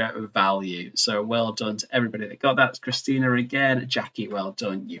exposure value. So well done to everybody that got that. It's Christina again. Jackie, well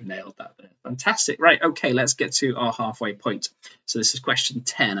done. You nailed that there. Fantastic. Right, okay, let's get to our halfway point. So this is question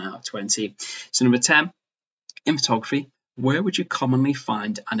 10 out of 20. So number 10, In photography, where would you commonly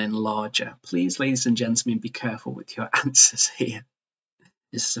find an enlarger? Please, ladies and gentlemen, be careful with your answers here.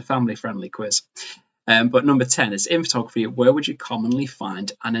 This is a family-friendly quiz. But number 10 is, in photography, where would you commonly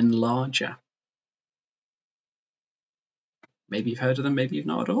find an enlarger? Maybe you've heard of them, maybe you've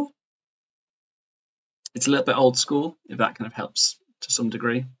not at all. It's a little bit old school, if that kind of helps to some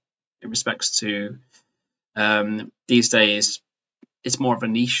degree in respects to these days. It's more of a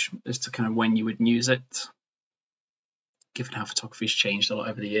niche as to kind of when you would use it, given how photography's changed a lot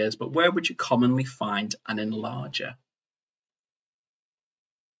over the years. But where would you commonly find an enlarger?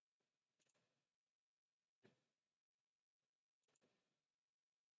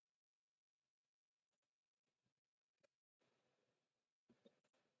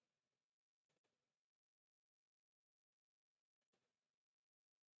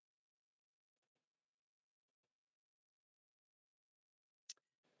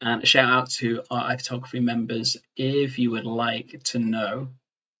 And a shout out to our iPhotography members. If you would like to know,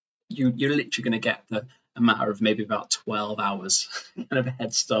 you're literally going to get a matter of maybe about 12 hours kind of a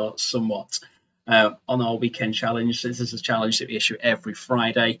head start somewhat on our weekend challenge. This is a challenge that we issue every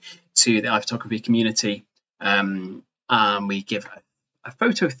Friday to the iPhotography community. And we give a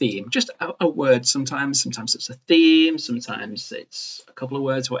photo theme, just a word sometimes. Sometimes it's a theme, sometimes it's a couple of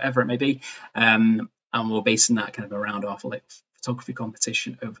words, whatever it may be. And we're basing that kind of around our photography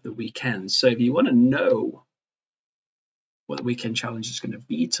competition over the weekend. So if you want to know what the weekend challenge is going to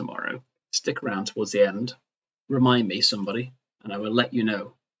be tomorrow, stick around towards the end, remind me, somebody, and I will let you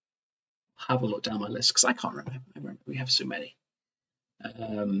know. Have a look down my list because I can't remember. We have so many.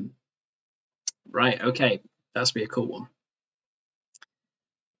 Right, okay, that's be a cool one.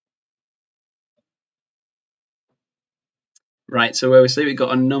 Right, so obviously we've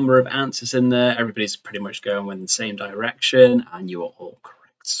got a number of answers in there. Everybody's pretty much going in the same direction, and you are all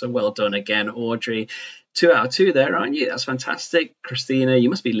correct. So well done again, Audrey. 2 out of 2 there, aren't you? That's fantastic. Christina, you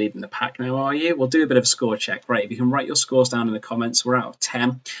must be leading the pack now, are you? We'll do a bit of a score check. Right, if you can write your scores down in the comments, we're out of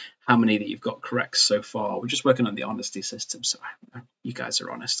 10. How many that you've got correct so far? We're just working on the honesty system, so you guys are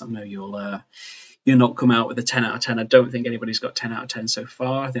honest. I know you'll not come out with a 10 out of 10. I don't think anybody's got 10 out of 10 so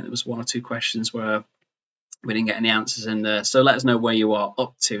far. I think there was 1 or 2 questions where we didn't get any answers in there. So let us know where you are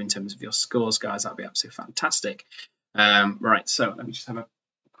up to in terms of your scores, guys. That'd be absolutely fantastic. Right, so let me just have a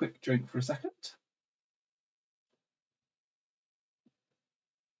quick drink for a second.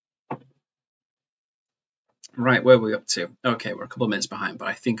 Right, where are we up to? Okay, we're a couple of minutes behind, but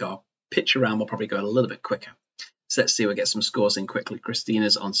I think our pitch around will probably go a little bit quicker. So let's see, we'll get some scores in quickly.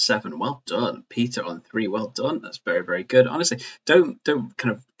 Christina's on 7, well done. Peter on 3, well done. That's very, very good. Honestly, don't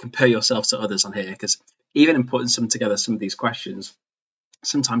kind of compare yourself to others on here, because even in putting some together, some of these questions,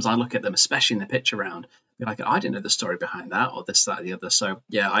 sometimes I look at them, especially in the pitch around, be like, I didn't know the story behind that, or this, that, or the other. So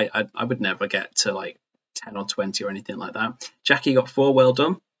yeah, I would never get to like 10 or 20 or anything like that. Jackie got 4, well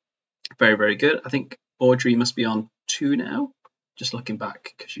done. Very, very good. I think Audrey must be on 2 now. Just looking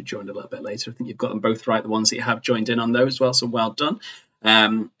back because you joined a little bit later. I think you've got them both right, the ones that you have joined in on those as well. So well done.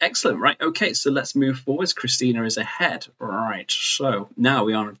 Excellent. Right. Okay. So let's move forwards. Christina is ahead. Right. So now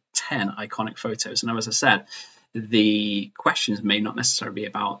we are on 10 iconic photos. And as I said, the questions may not necessarily be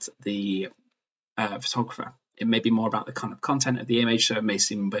about the photographer. It may be more about the kind of content of the image. So it may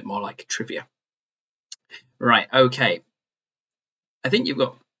seem a bit more like trivia. Right. Okay. I think you've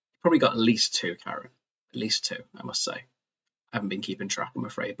probably got at least 2, Karen. At least 2, I must say. I haven't been keeping track, I'm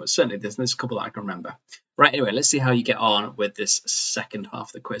afraid, but certainly there's a couple that I can remember. Right, anyway, let's see how you get on with this second half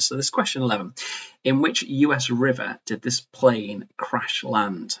of the quiz. So this question 11. In which US river did this plane crash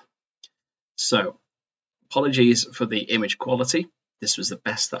land? So, apologies for the image quality. This was the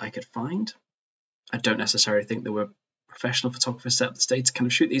best that I could find. I don't necessarily think there were professional photographers set up the stage to kind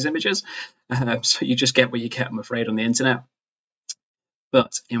of shoot these images. So you just get what you get, I'm afraid, on the internet.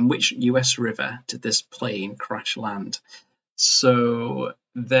 But in which US river did this plane crash land? So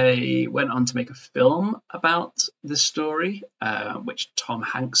they went on to make a film about this story, which Tom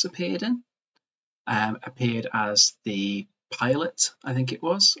Hanks appeared in. Appeared as the pilot, I think it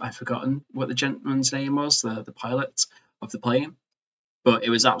was. I've forgotten what the gentleman's name was, the pilot of the plane. But it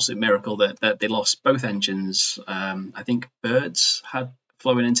was an absolute miracle that they lost both engines. I think birds had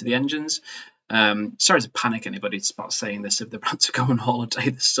flown into the engines. Sorry to panic anybody about saying this if they're about to go on holiday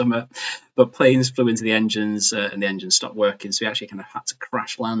this summer, but planes flew into the engines and the engines stopped working, so he actually kind of had to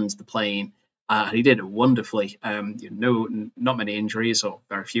crash land the plane. And he did it wonderfully. Not many injuries, or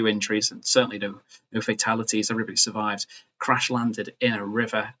very few injuries, and certainly no fatalities. Everybody survived. Crash landed in a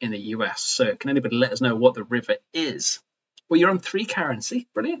river in the US. So can anybody let us know what the river is? Well, you're on 3, Karen. See,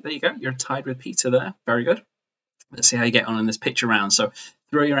 brilliant. There you go. You're tied with Peter there. Very good. Let's see how you get on in this picture round. So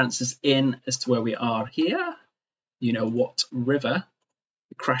throw your answers in as to where we are here. You know what river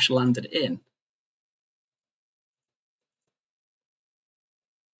the crash landed in?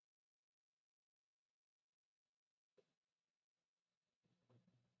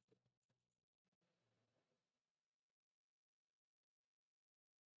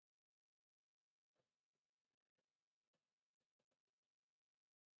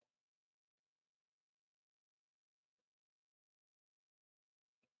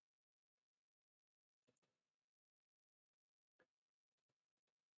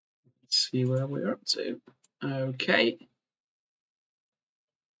 Let's see where we're up to. Okay.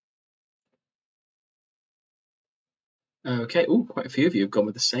 Okay. Oh, quite a few of you have gone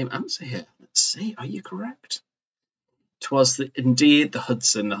with the same answer here. Let's see. Are you correct? Twas indeed the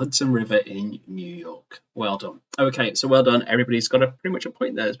Hudson River in New York. Well done. Okay, so well done. Everybody's got pretty much a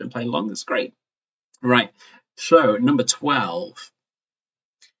point there. It's been playing along. That's great. Right. So number 12.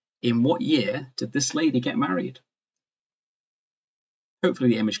 In what year did this lady get married?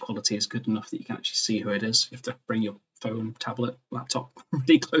 Hopefully the image quality is good enough that you can actually see who it is. You have to bring your phone, tablet, laptop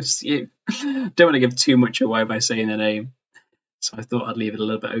really close to you. Don't want to give too much away by saying the name. So I thought I'd leave it a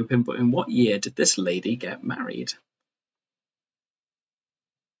little bit open. But in what year did this lady get married?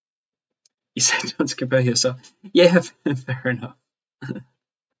 You said not to compare yourself. Yeah, fair enough.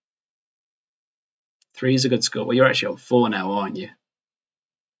 3 is a good score. Well, you're actually on 4 now, aren't you?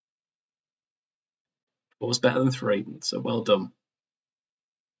 4's better than 3, so well done.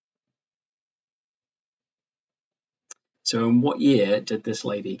 So in what year did this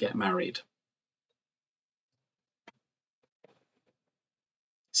lady get married?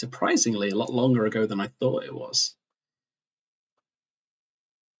 Surprisingly, a lot longer ago than I thought it was.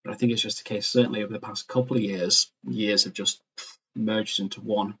 But I think it's just a case, certainly over the past couple of years have just merged into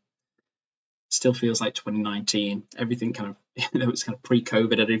one. Still feels like 2019. Everything kind of, it's kind of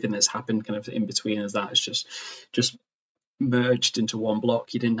pre-COVID, everything that's happened kind of in between as that is just merged into one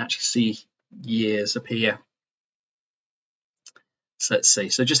block. You didn't actually see years appear. So let's see.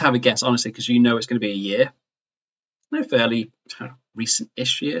 So just have a guess, honestly, because you know it's going to be a year. No, fairly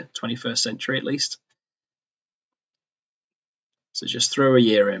recent-ish year, 21st century at least. So just throw a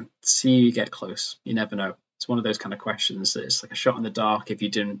year in, see you get close. You never know. It's one of those kind of questions that it's like a shot in the dark if you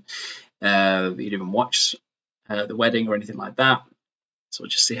didn't watch the wedding or anything like that. So we'll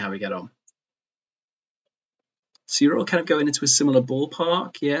just see how we get on. So you're all kind of going into a similar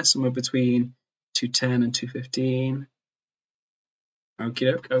ballpark, yeah, somewhere between 210 and 215.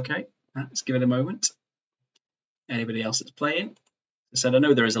 Okay. Let's give it a moment. Anybody else that's playing? I said I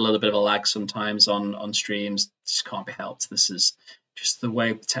know there is a little bit of a lag sometimes on streams. Just can't be helped. This is just the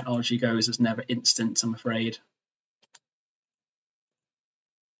way technology goes. It's never instant, I'm afraid.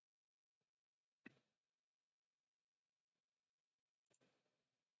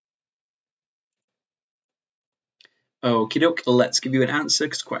 Okie doke, let's give you an answer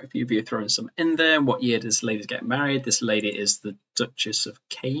because quite a few of you are throwing some in there. What year does this lady get married? This lady is the Duchess of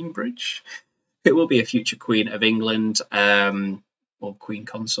Cambridge. It will be a future Queen of England, or Queen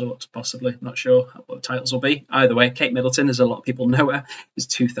Consort, possibly. Not sure what the titles will be. Either way, Kate Middleton, as a lot of people know her, is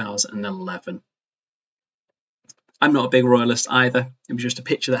 2011. I'm not a big royalist either. It was just a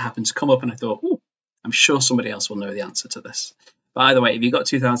picture that happened to come up, and I thought, oh, I'm sure somebody else will know the answer to this. But either way, if you got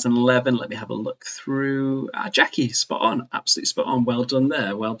 2011, let me have a look through. Jackie, spot on, absolutely spot on. Well done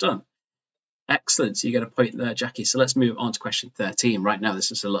there, well done. Excellent. So you get a point there, Jackie. So let's move on to question 13. Right now,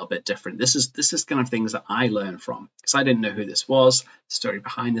 this is a little bit different. This is kind of things that I learned from because I didn't know who this was, the story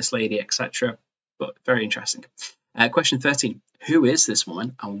behind this lady, etc. But very interesting. Question 13. Who is this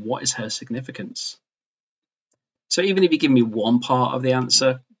woman and what is her significance? So even if you give me one part of the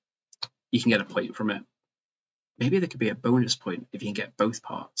answer, you can get a point from it. Maybe there could be a bonus point if you can get both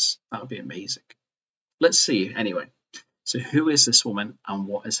parts. That would be amazing. Let's see anyway. So who is this woman and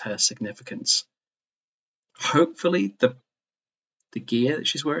what is her significance? Hopefully the gear that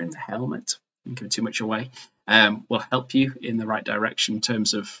she's wearing, the helmet, don't give too much away, will help you in the right direction in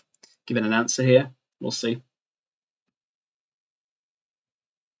terms of giving an answer here. We'll see.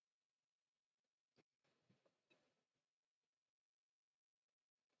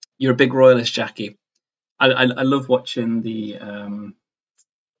 You're a big royalist, Jackie. I love watching the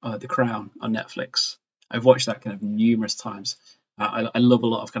Crown on Netflix. I've watched that kind of numerous times. I love a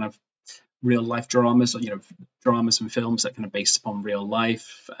lot of kind of real life dramas, dramas and films that kind of based upon real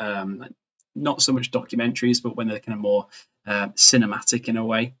life. Not so much documentaries, but when they're kind of more cinematic in a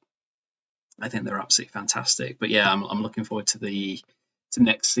way. I think they're absolutely fantastic. But yeah, I'm looking forward to the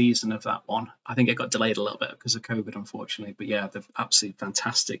next season of that one. I think it got delayed a little bit because of COVID, unfortunately. But yeah, the absolutely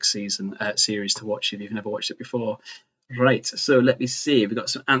fantastic series to watch if you've never watched it before. Right, so let me see. We've got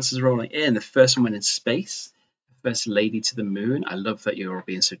some answers rolling in. The first one went in space. First lady to the moon. I love that you're all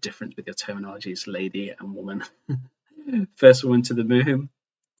being so different with your terminologies, lady and woman. First woman to the moon.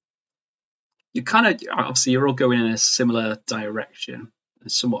 You kind of, obviously, you're all going in a similar direction,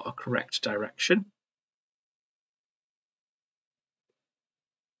 somewhat a correct direction.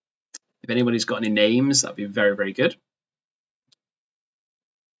 If anybody's got any names, that'd be very, very good.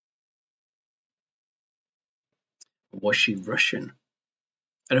 Was she Russian?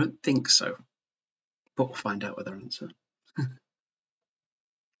 I don't think so, but we'll find out with her answer.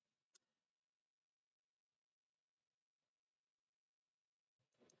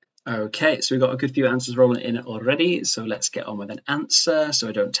 Okay, so we've got a good few answers rolling in already, so let's get on with an answer so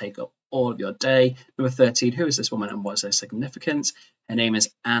I don't take up all of your day. Number 13, who is this woman and what's her significance? Her name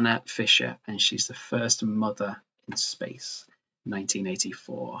is Anna Fisher, and she's the first mother in space,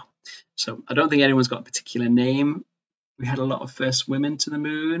 1984. So I don't think anyone's got a particular name. We had a lot of first women to the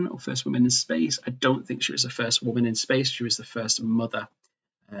moon or first women in space. I don't think she was the first woman in space. She was the first mother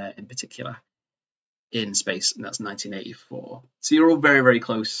in particular in space, and that's 1984. So you're all very, very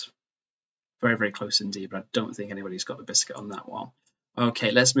close. Very, very close indeed, but I don't think anybody's got the biscuit on that one.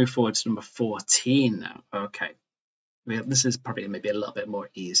 Okay, let's move forward to number 14 now. Okay, this is probably maybe a little bit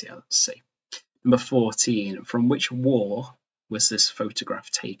more easier. Let's see. Number 14, from which war was this photograph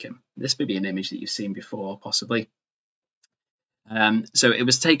taken? This may be an image that you've seen before, possibly. So it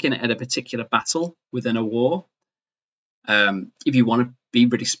was taken at a particular battle within a war. If you want to be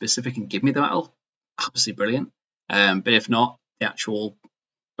really specific and give me the battle, obviously brilliant. But if not, the actual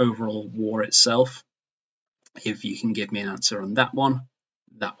overall war itself, if you can give me an answer on that one,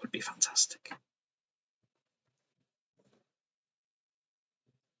 that would be fantastic.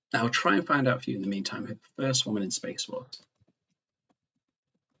 I'll try and find out for you in the meantime who the first woman in space was.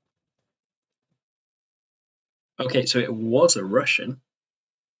 Okay, so it was a Russian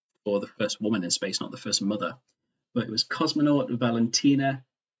for the first woman in space, not the first mother, but it was cosmonaut Valentina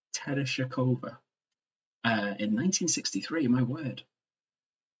Tereshkova in 1963. My word,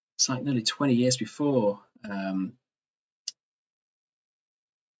 it's like nearly 20 years before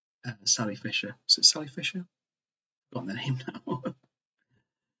Sally Fisher. Is it Sally Fisher? I've forgotten the name now.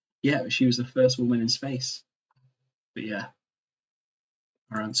 Yeah, she was the first woman in space. But yeah,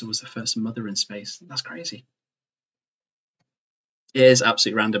 our answer was the first mother in space. That's crazy. It is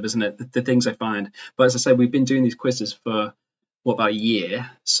absolutely random, isn't it? The things I find. But as I said, we've been doing these quizzes for what, about a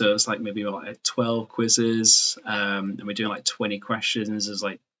year? So it's like maybe like 12 quizzes, and we're doing like 20 questions. There's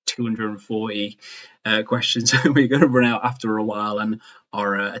like 240 questions. We're going to run out after a while, and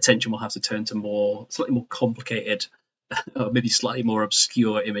our attention will have to turn to slightly more complicated, or maybe slightly more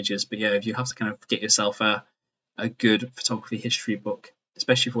obscure images. But yeah, if you have to kind of get yourself a good photography history book,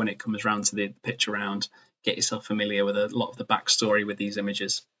 especially for when it comes around to the pitch around, get yourself familiar with a lot of the backstory with these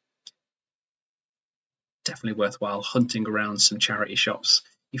images. Definitely worthwhile hunting around some charity shops.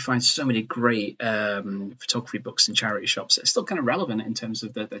 You find so many great photography books in charity shops. It's still kind of relevant in terms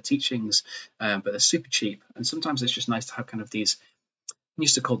of their teachings, but they're super cheap. And sometimes it's just nice to have kind of these, I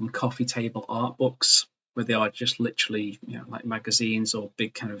used to call them coffee table art books, where they are just literally, like magazines or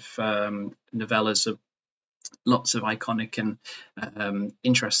big kind of novellas of lots of iconic and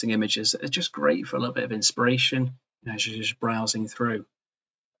interesting images. It's just great for a little bit of inspiration as you're just browsing through.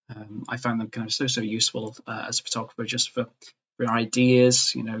 I find them kind of so useful as a photographer, just for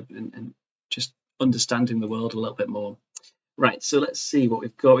ideas, and just understanding the world a little bit more. Right, so let's see what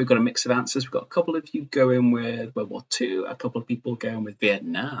we've got. We've got a mix of answers. We've got a couple of you going with World War II, a couple of people going with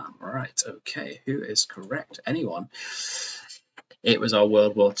Vietnam. Right, okay, who is correct? Anyone? It was our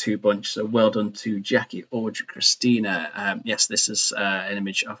World War II bunch, so well done to Jackie, Audrey, Christina. Yes, this is an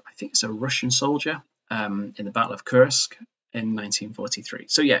image of, I think it's a Russian soldier in the Battle of Kursk in 1943.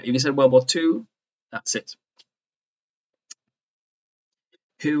 So yeah, if you said World War II, that's it.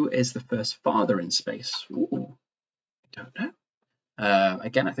 Who is the first father in space? Ooh, I don't know.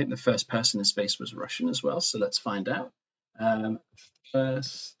 Again, I think the first person in space was Russian as well, so let's find out.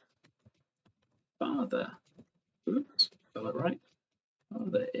 First father. Oops, got it right.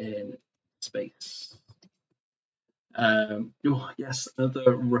 Father in space. Yes,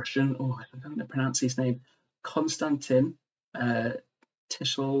 another Russian. Oh, I don't know how to pronounce his name. Konstantin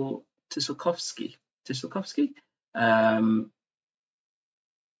Tisalkovsky. Tisalkovsky. Hang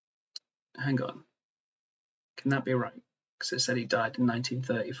on. Can that be right? Because it said he died in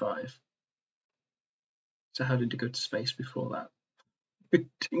 1935. So how did he go to space before that? He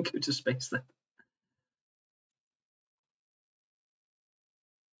didn't go to space then.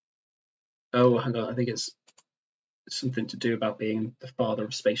 Oh, hang on. I think it's something to do about being the father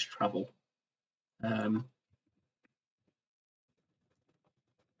of space travel.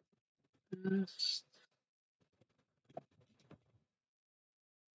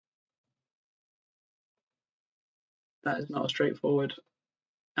 That is not a straightforward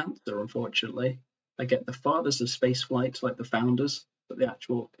answer, unfortunately. I get the fathers of space flight, like the founders, but the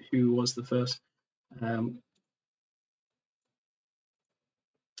actual who was the first. Um,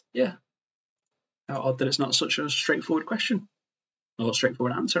 yeah, how odd that it's not such a straightforward question. Or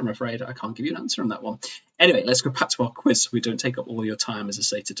straightforward answer, I'm afraid. I can't give you an answer on that one. Anyway, let's go back to our quiz. We don't take up all your time, as I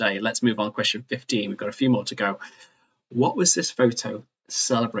say today. Let's move on to question 15. We've got a few more to go. What was this photo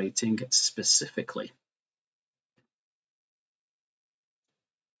celebrating specifically?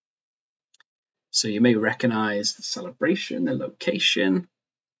 So you may recognize the celebration, the location,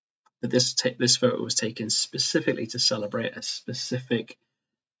 but this photo was taken specifically to celebrate a specific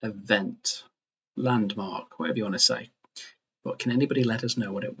event, landmark, whatever you want to say. But can anybody let us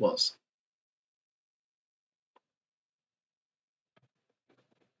know what it was?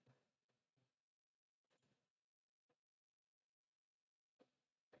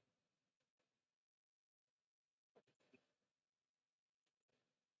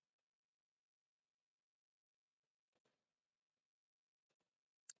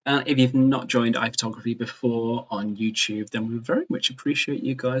 And if you've not joined iPhotography before on YouTube, then we very much appreciate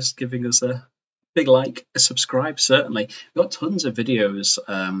you guys giving us a big like, a subscribe, certainly. We've got tons of videos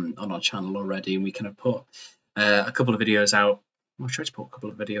on our channel already, and we kind of put a couple of videos out. We'll try to put a couple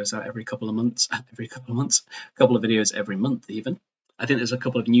of videos out every couple of months, a couple of videos every month even. I think there's a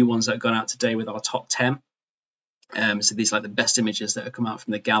couple of new ones that have gone out today with our top 10. So these are like the best images that have come out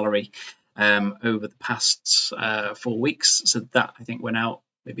from the gallery over the past 4 weeks. So that I think went out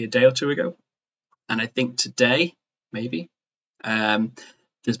maybe a day or two ago. And I think today, maybe,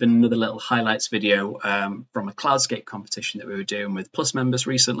 there's been another little highlights video from a Cloudscape competition that we were doing with Plus members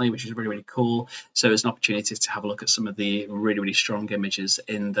recently, which is really, really cool. So there's an opportunity to have a look at some of the really, really strong images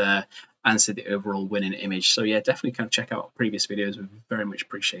in there and see the overall winning image. So yeah, definitely kind of check out previous videos. We very much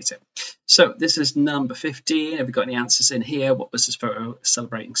appreciate it. So this is number 15. Have we got any answers in here? What was this photo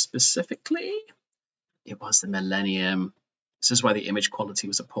celebrating specifically? It was the millennium. This is why the image quality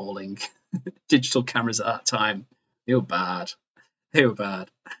was appalling. Digital cameras at that time, they were bad. They were bad.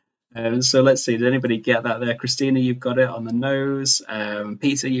 So let's see. Did anybody get that there? Christina, you've got it on the nose.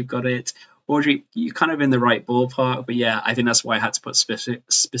 Peter, you've got it. Audrey, you're kind of in the right ballpark. But yeah, I think that's why I had to put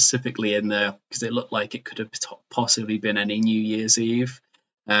specifically in there, because it looked like it could have possibly been any New Year's Eve.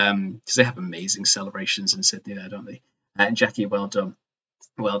 Because they have amazing celebrations in Sydney there, don't they? And Jackie, well done.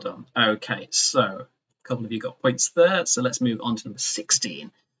 Well done. Okay, so a couple of you got points there. So let's move on to number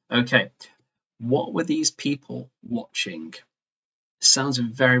 16. Okay, what were these people watching? Sounds a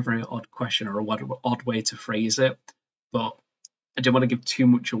very, very odd question, or a odd way to phrase it, but I don't want to give too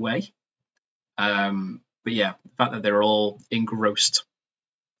much away. But yeah, the fact that they're all engrossed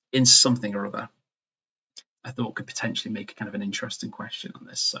in something or other, I thought could potentially make kind of an interesting question on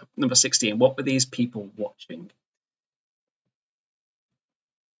this. So number 16, what were these people watching?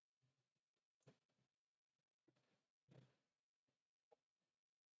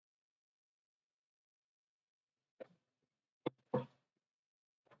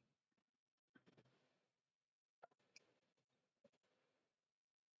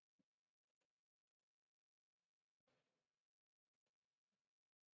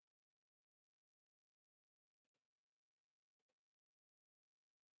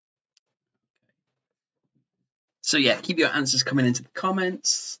 So yeah, keep your answers coming into the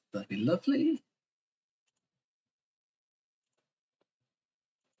comments. That'd be lovely.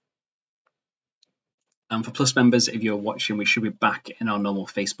 And for Plus members, if you're watching, we should be back in our normal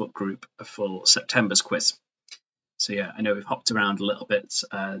Facebook group for September's quiz. So yeah, I know we've hopped around a little bit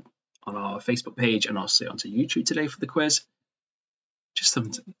on our Facebook page and also onto YouTube today for the quiz. Just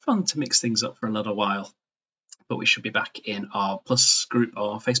fun to mix things up for a little while. But we should be back in our Plus group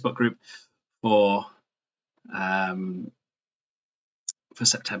or Facebook group for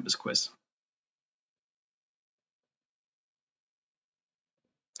September's quiz.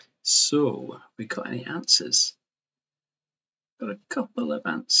 So, we got any answers? Got a couple of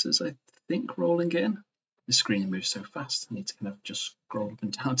answers, I think, rolling in. The screen moves so fast, I need to kind of just scroll up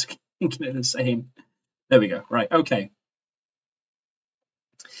and down to get it the same. There we go. Right, okay.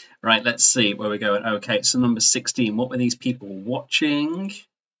 Right, let's see where we're going. Okay, so number 16, what were these people watching?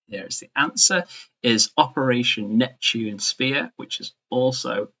 Here's the answer, is Operation Neptune Spear, which is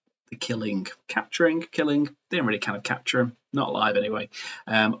also the killing, didn't really kind of capture him, not alive anyway,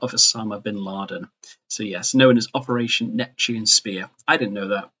 of Osama bin Laden. So yes, known as Operation Neptune Spear. I didn't know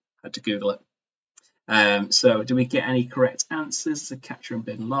that, I had to Google it. So do we get any correct answers to capturing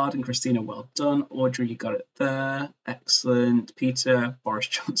bin Laden? Christina, well done. Audrey, you got it there. Excellent. Peter, Boris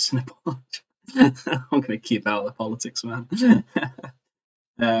Johnson. I'm going to keep out of the politics, man.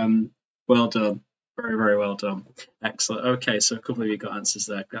 Well done. Very, very well done. Excellent. Okay, so a couple of you got answers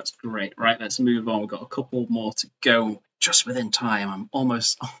there. That's great. Right, let's move on. We've got a couple more to go, just within time. I'm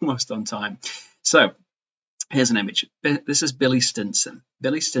almost on time. So here's an image. This is Billy Stinson.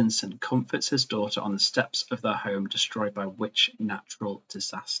 Billy Stinson comforts his daughter on the steps of their home destroyed by which natural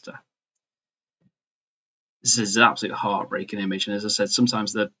disaster? This is an absolute heartbreaking image, and as I said,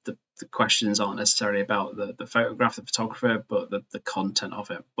 sometimes the questions aren't necessarily about the photograph, the photographer, but the content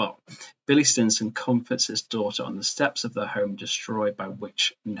of it. But Billy Stinson comforts his daughter on the steps of their home destroyed by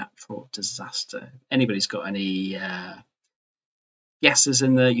which natural disaster? Anybody's got any guesses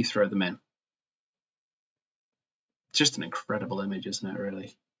in there? You throw them in. It's just an incredible image, isn't it,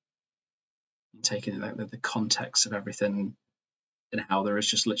 really? Taking the context of everything and how there is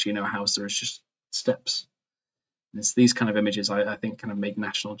just literally no house, there is just steps. And it's these kind of images I think kind of make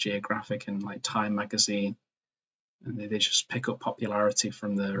National Geographic and like Time magazine, and they just pick up popularity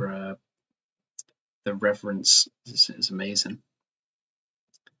from their reverence. It's amazing.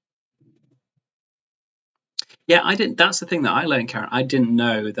 Yeah, I didn't. That's the thing that I learned, Karen. I didn't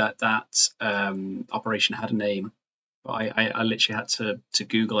know that operation had a name. But I literally had to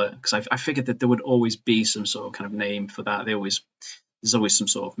Google it because I figured that there would always be some sort of kind of name for that. There's always some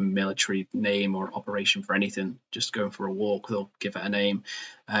sort of military name or operation for anything. Just going for a walk, they'll give it a name.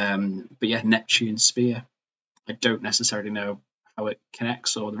 But yeah, Neptune Spear. I don't necessarily know how it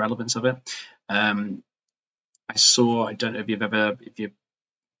connects or the relevance of it. I don't know if you're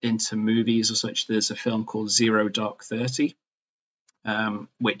into movies or such. There's a film called Zero Dark 30.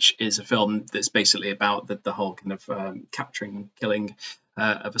 Which is a film that's basically about the whole kind of capturing and killing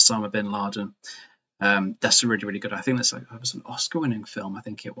of Osama bin Laden. That's really, really good. I think it was an Oscar-winning film. I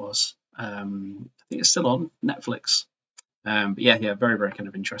think it was. I think it's still on Netflix. But yeah, very, very kind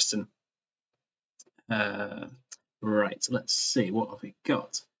of interesting. Right, let's see. What have we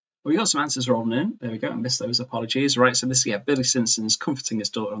got? Well, we got some answers rolling in. There we go. I missed those. Apologies. Right, so this, Billy Simpson's comforting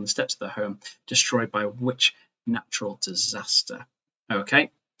his daughter on the steps of their home, destroyed by which natural disaster?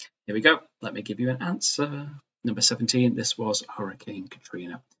 Okay, here we go. Let me give you an answer. Number 17, this was Hurricane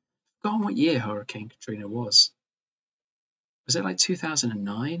Katrina. I forgot what year Hurricane Katrina was. Was it like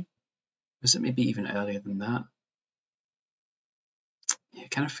 2009? Was it maybe even earlier than that? Yeah,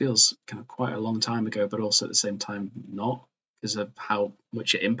 it kind of feels kind of quite a long time ago, but also at the same time not, because of how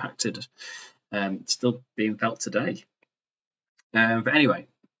much it impacted. It's still being felt today. But anyway,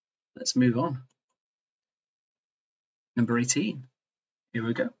 let's move on. Number 18. Here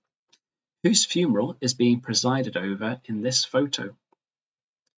we go. Whose funeral is being presided over in this photo?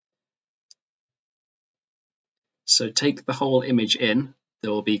 So take the whole image in. There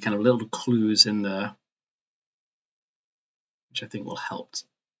will be kind of little clues in there, which I think will help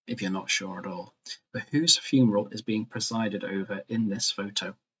if you're not sure at all. But whose funeral is being presided over in this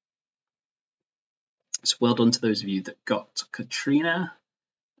photo? So well done to those of you that got Katrina.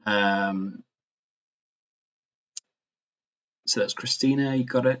 So that's Christina, you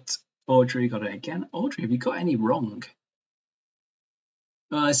got it. Audrey got it again. Audrey, have you got any wrong?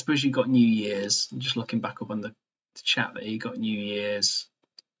 Well, I suppose you got New Year's. I'm just looking back up on the chat there. You got New Year's.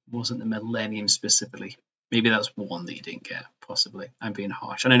 Wasn't the millennium specifically. Maybe that's one that you didn't get, possibly. I'm being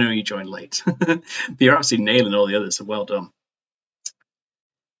harsh. And I know you joined late. But you're absolutely nailing all the others, so well done.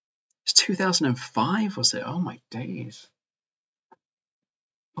 It's 2005, was it? Oh my days.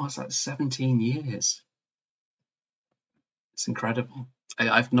 Oh, it's like 17 years. It's incredible.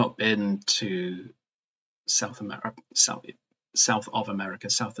 I've not been to South of America,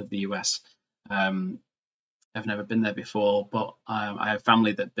 south of the US. I've never been there before, but I have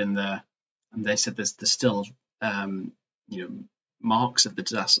family that've been there, and they said there's still marks of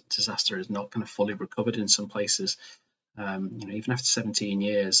the disaster is not kind of fully recovered in some places. Even after 17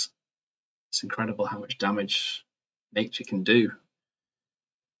 years, it's incredible how much damage nature can do.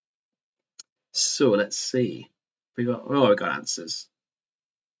 So let's see. We got answers.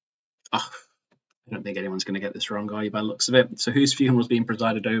 Oh, I don't think anyone's going to get this wrong, are you, by the looks of it? So whose funeral is being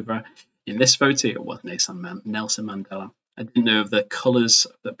presided over in this photo? It was Nelson Mandela. I didn't know if the colours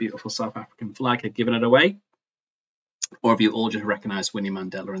of the beautiful South African flag had given it away, or if you all just recognised Winnie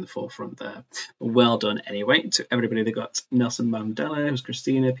Mandela in the forefront there. But well done anyway to everybody that got Nelson Mandela. It was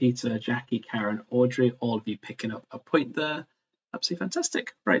Christina, Peter, Jackie, Karen, Audrey, all of you picking up a point there. Absolutely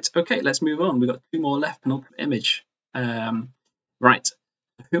fantastic. Right, okay, let's move on. We've got two more left, penultimate image. Right,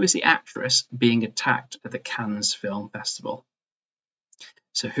 who is the actress being attacked at the Cannes Film Festival?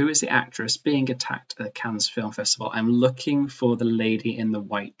 So who is the actress being attacked at the Cannes Film Festival? I'm looking for the lady in the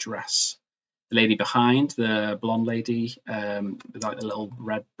white dress. The lady behind, the blonde lady with like the little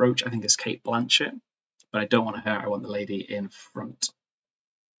red brooch, I think it's Cate Blanchett. But I don't want her, I want the lady in front.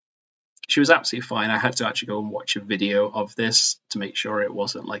 she was absolutely fine. I had to actually go and watch a video of this to make sure it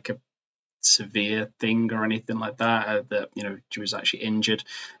wasn't like a severe thing or anything like that, that she was actually injured.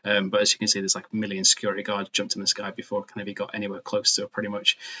 But as you can see, there's like a million security guards jumped in the sky before kind of he got anywhere close to her, pretty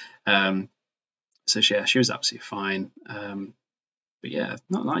much. So yeah, she was absolutely fine. But yeah,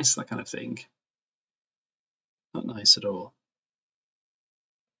 not nice, that kind of thing. Not nice at all.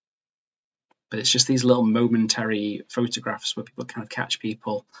 But it's just these little momentary photographs where people kind of catch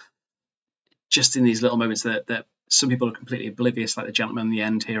people just in these little moments that some people are completely oblivious, like the gentleman in the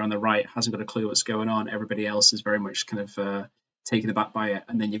end here on the right hasn't got a clue what's going on. Everybody else is very much kind of taken aback by it.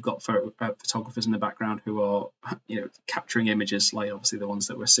 And then you've got photographers in the background who are, capturing images, like obviously the ones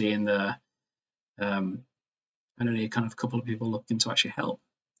that we're seeing there. And only kind of a couple of people looking to actually help.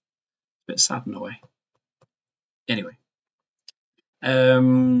 A bit sad in a way. Anyway,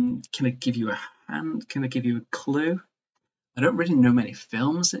 can I give you a hand? Can I give you a clue? I don't really know many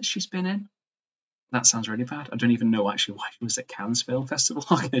films that she's been in. That sounds really bad. I don't even know actually why she was at Cannes Film Festival.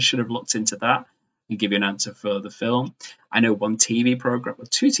 I should have looked into that and give you an answer for the film. I know one TV program, or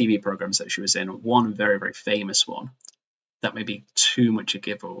two TV programs that she was in. One very, very famous one. That may be too much a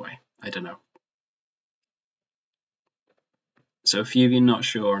giveaway. I don't know. So a few of you not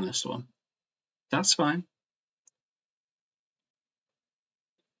sure on this one. That's fine.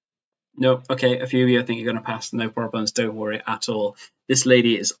 No, okay, a few of you I think you're going to pass. No problems, don't worry at all. This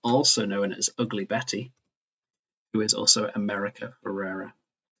lady is also known as Ugly Betty, who is also America Ferrera.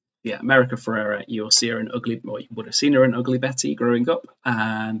 Yeah, America Ferrera, you'll see her in you would have seen her in Ugly Betty growing up,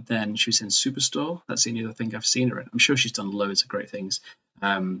 and then she was in Superstore. That's the only other thing I've seen her in. I'm sure she's done loads of great things,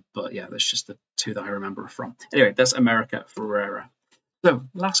 but yeah, that's just the two that I remember her from. Anyway, that's America Ferrera. So,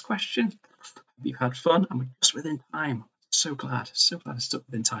 last question. Have you had fun? And we're just within time. So glad I stuck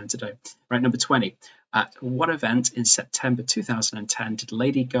within time today. Right, number 20. At what event in September 2010 did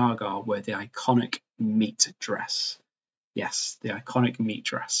Lady Gaga wear the iconic meat dress? Yes, the iconic meat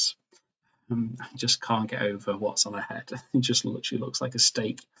dress. I just can't get over what's on her head. It just literally looks like a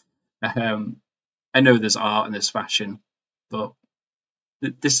steak. I know there's art and there's fashion, but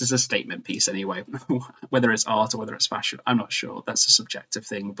this is a statement piece anyway. Whether it's art or whether it's fashion, I'm not sure. That's a subjective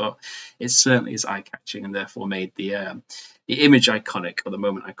thing, but it certainly is eye-catching and therefore made the image iconic, or the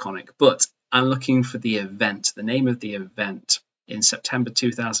moment iconic. But I'm looking for the event, the name of the event in September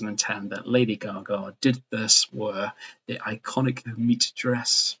 2010 that Lady Gaga did this wear the iconic meat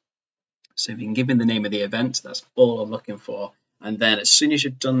dress. So if you can give me the name of the event, that's all I'm looking for. And then as soon as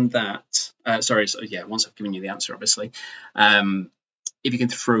you've done that, once I've given you the answer, obviously, if you can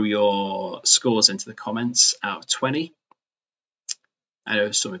throw your scores into the comments out of 20. I know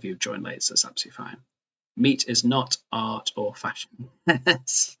some of you have joined late, so that's absolutely fine. Meat is not art or fashion.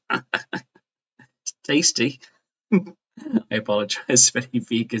 It's tasty. I apologise if any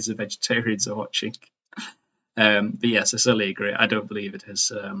vegans or vegetarians are watching. But yes, I certainly agree. I don't believe it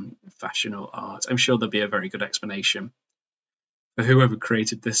is fashion or art. I'm sure there'll be a very good explanation for whoever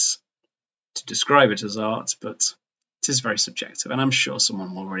created this to describe it as art, but it is very subjective, and I'm sure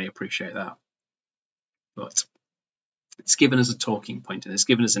someone will really appreciate that. But it's given us a talking point, and it's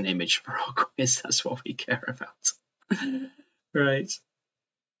given us an image for our quiz. That's what we care about. Right.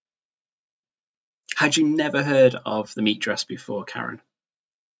 Had you never heard of the meat dress before, Karen?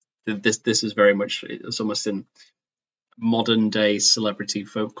 This is very much, it's almost in modern day celebrity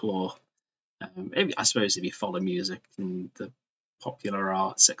folklore. I suppose if you follow music and the popular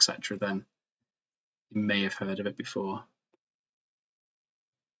arts, etc., then you may have heard of it before.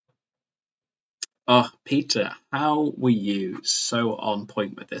 Oh, Peter, how were you so on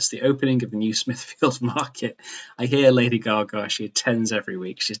point with this? The opening of the new Smithfield Market. I hear Lady Gaga, she attends every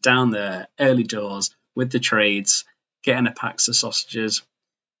week. She's down there, early doors, with the trades, getting her packs of sausages,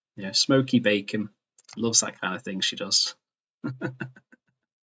 smoky bacon. Loves that kind of thing, she does.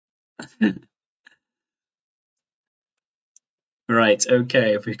 Right,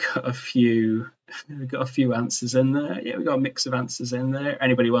 okay, we've got a few answers in there. Yeah, we've got a mix of answers in there.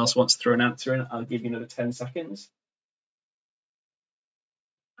 Anybody else wants to throw an answer in? I'll give you another 10 seconds.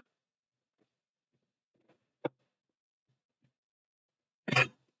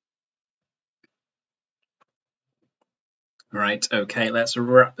 Right, okay, let's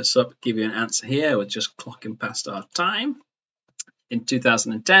wrap this up, give you an answer here. We're just clocking past our time. In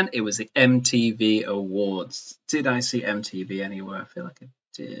 2010, it was the MTV Awards. Did I see MTV anywhere? I feel like I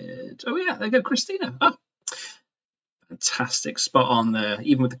did. Oh yeah, there you go, Christina. Oh, fantastic, spot on there.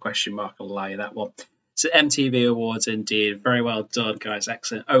 Even with the question mark, I'll allow you that one. So MTV Awards indeed. Very well done, guys.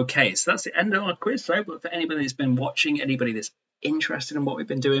 Excellent. Okay, so that's the end of our quiz. So, but for anybody that's been watching, anybody that's interested in what we've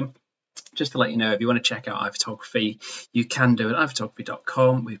been doing, just to let you know, if you want to check out iPhotography, you can do it at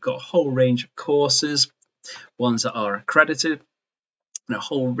iPhotography.com. We've got a whole range of courses, ones that are accredited, and a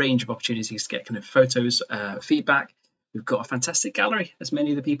whole range of opportunities to get kind of photos, feedback. We've got a fantastic gallery, as many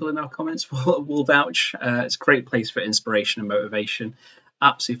of the people in our comments will vouch. It's a great place for inspiration and motivation.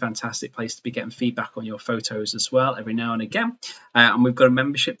 Absolutely fantastic place to be getting feedback on your photos as well every now and again. And we've got a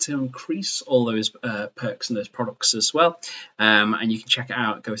membership to increase all those perks and those products as well. And you can check it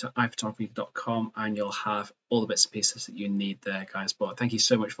out. Go to iPhotography.com and you'll have all the bits and pieces that you need there, guys. But thank you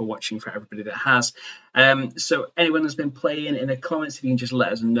so much for watching, for everybody that has. So anyone that's been playing, in the comments, if you can just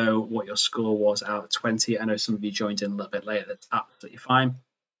let us know what your score was out of 20. I know some of you joined in a little bit later. That's absolutely fine.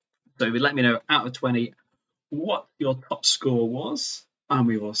 So if you let me know out of 20 what your top score was, and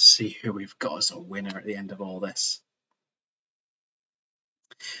we will see who we've got as a winner at the end of all this.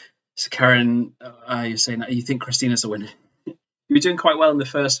 So Karen, you're saying that you think Christina's a winner. You were doing quite well in the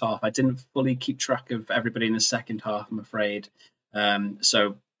first half. I didn't fully keep track of everybody in the second half, I'm afraid.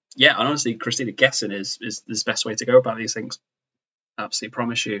 So yeah, and honestly, Christina, guessing is the best way to go about these things. Absolutely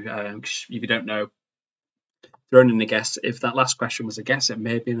promise you. If you don't know, throwing in a guess. If that last question was a guess, it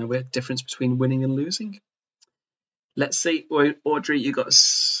may have been a weird difference between winning and losing. Let's see, Audrey, you got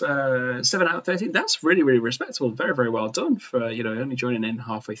 7 out of 13. That's really, really respectable. Very, very well done for only joining in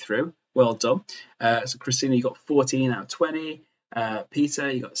halfway through. Well done. So Christina, you got 14 out of 20. Peter,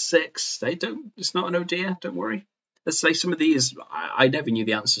 you got 6. It's not an oh dear. Don't worry. Let's say some of these I never knew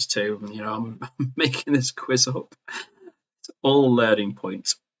the answers to. I'm making this quiz up. It's all learning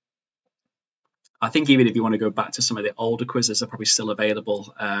points. I think even if you want to go back to some of the older quizzes, they're probably still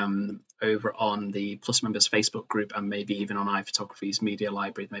available over on the Plus Members Facebook group, and maybe even on iPhotography's media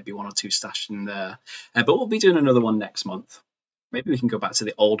library, maybe 1 or 2 stashed in there. But we'll be doing another one next month. Maybe we can go back to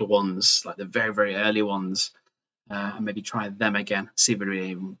the older ones, like the very, very early ones, and maybe try them again, see if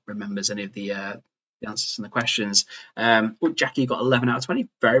anybody remembers any of the answers and the questions. Jackie, you got 11 out of 20.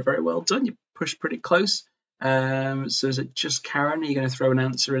 Very, very well done. You pushed pretty close. So is it just Karen? Are you going to throw an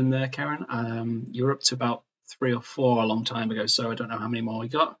answer in there, Karen? You were up to about 3 or 4 a long time ago, so I don't know how many more we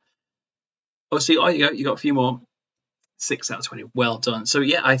got. You got a few more. 6 out of 20. Well done. So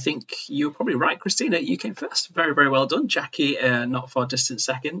yeah, I think you're probably right, Christina. You came first. Very, very well done. Jackie, not far distant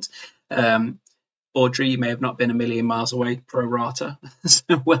second. Audrey, you may have not been a million miles away, pro rata.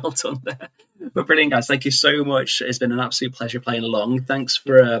 So well done there. But brilliant, guys. Thank you so much. It's been an absolute pleasure playing along. Thanks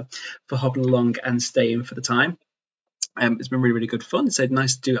for hopping along and staying for the time. It's been really, really good fun. It's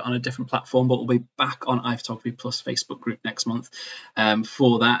nice to do it on a different platform, but we'll be back on iPhotography Plus Facebook group next month.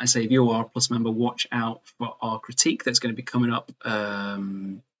 For that, I say if you are a Plus member, watch out for our critique that's going to be coming up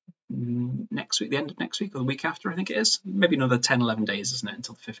next week, the end of next week or the week after, I think it is. Maybe another 10, 11 days, isn't it,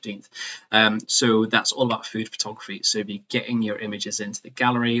 until the 15th. So that's all about food photography. So if you're getting your images into the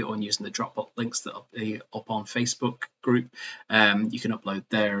gallery or using the Dropbox links that are up on Facebook group, you can upload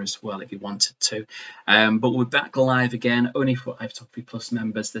there as well if you wanted to. But we're back live again, only for iPhotography Plus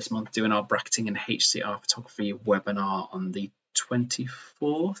members this month, doing our bracketing and HCR photography webinar on the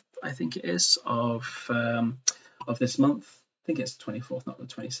 24th, I think it is, of this month. I think it's the 24th, not the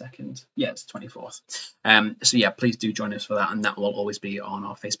 22nd. Yeah, it's the 24th. So yeah, please do join us for that, and that will always be on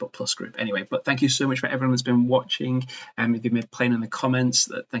our Facebook Plus group anyway. But thank you so much for everyone that's been watching. If you've been playing in the comments,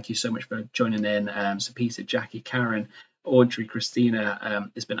 thank you so much for joining in. So Peter, Jackie, Karen, Audrey, Christina,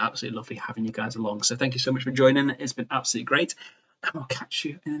 it's been absolutely lovely having you guys along. So thank you so much for joining. It's been absolutely great. And we'll catch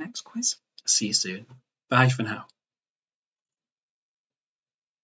you in the next quiz. See you soon. Bye for now.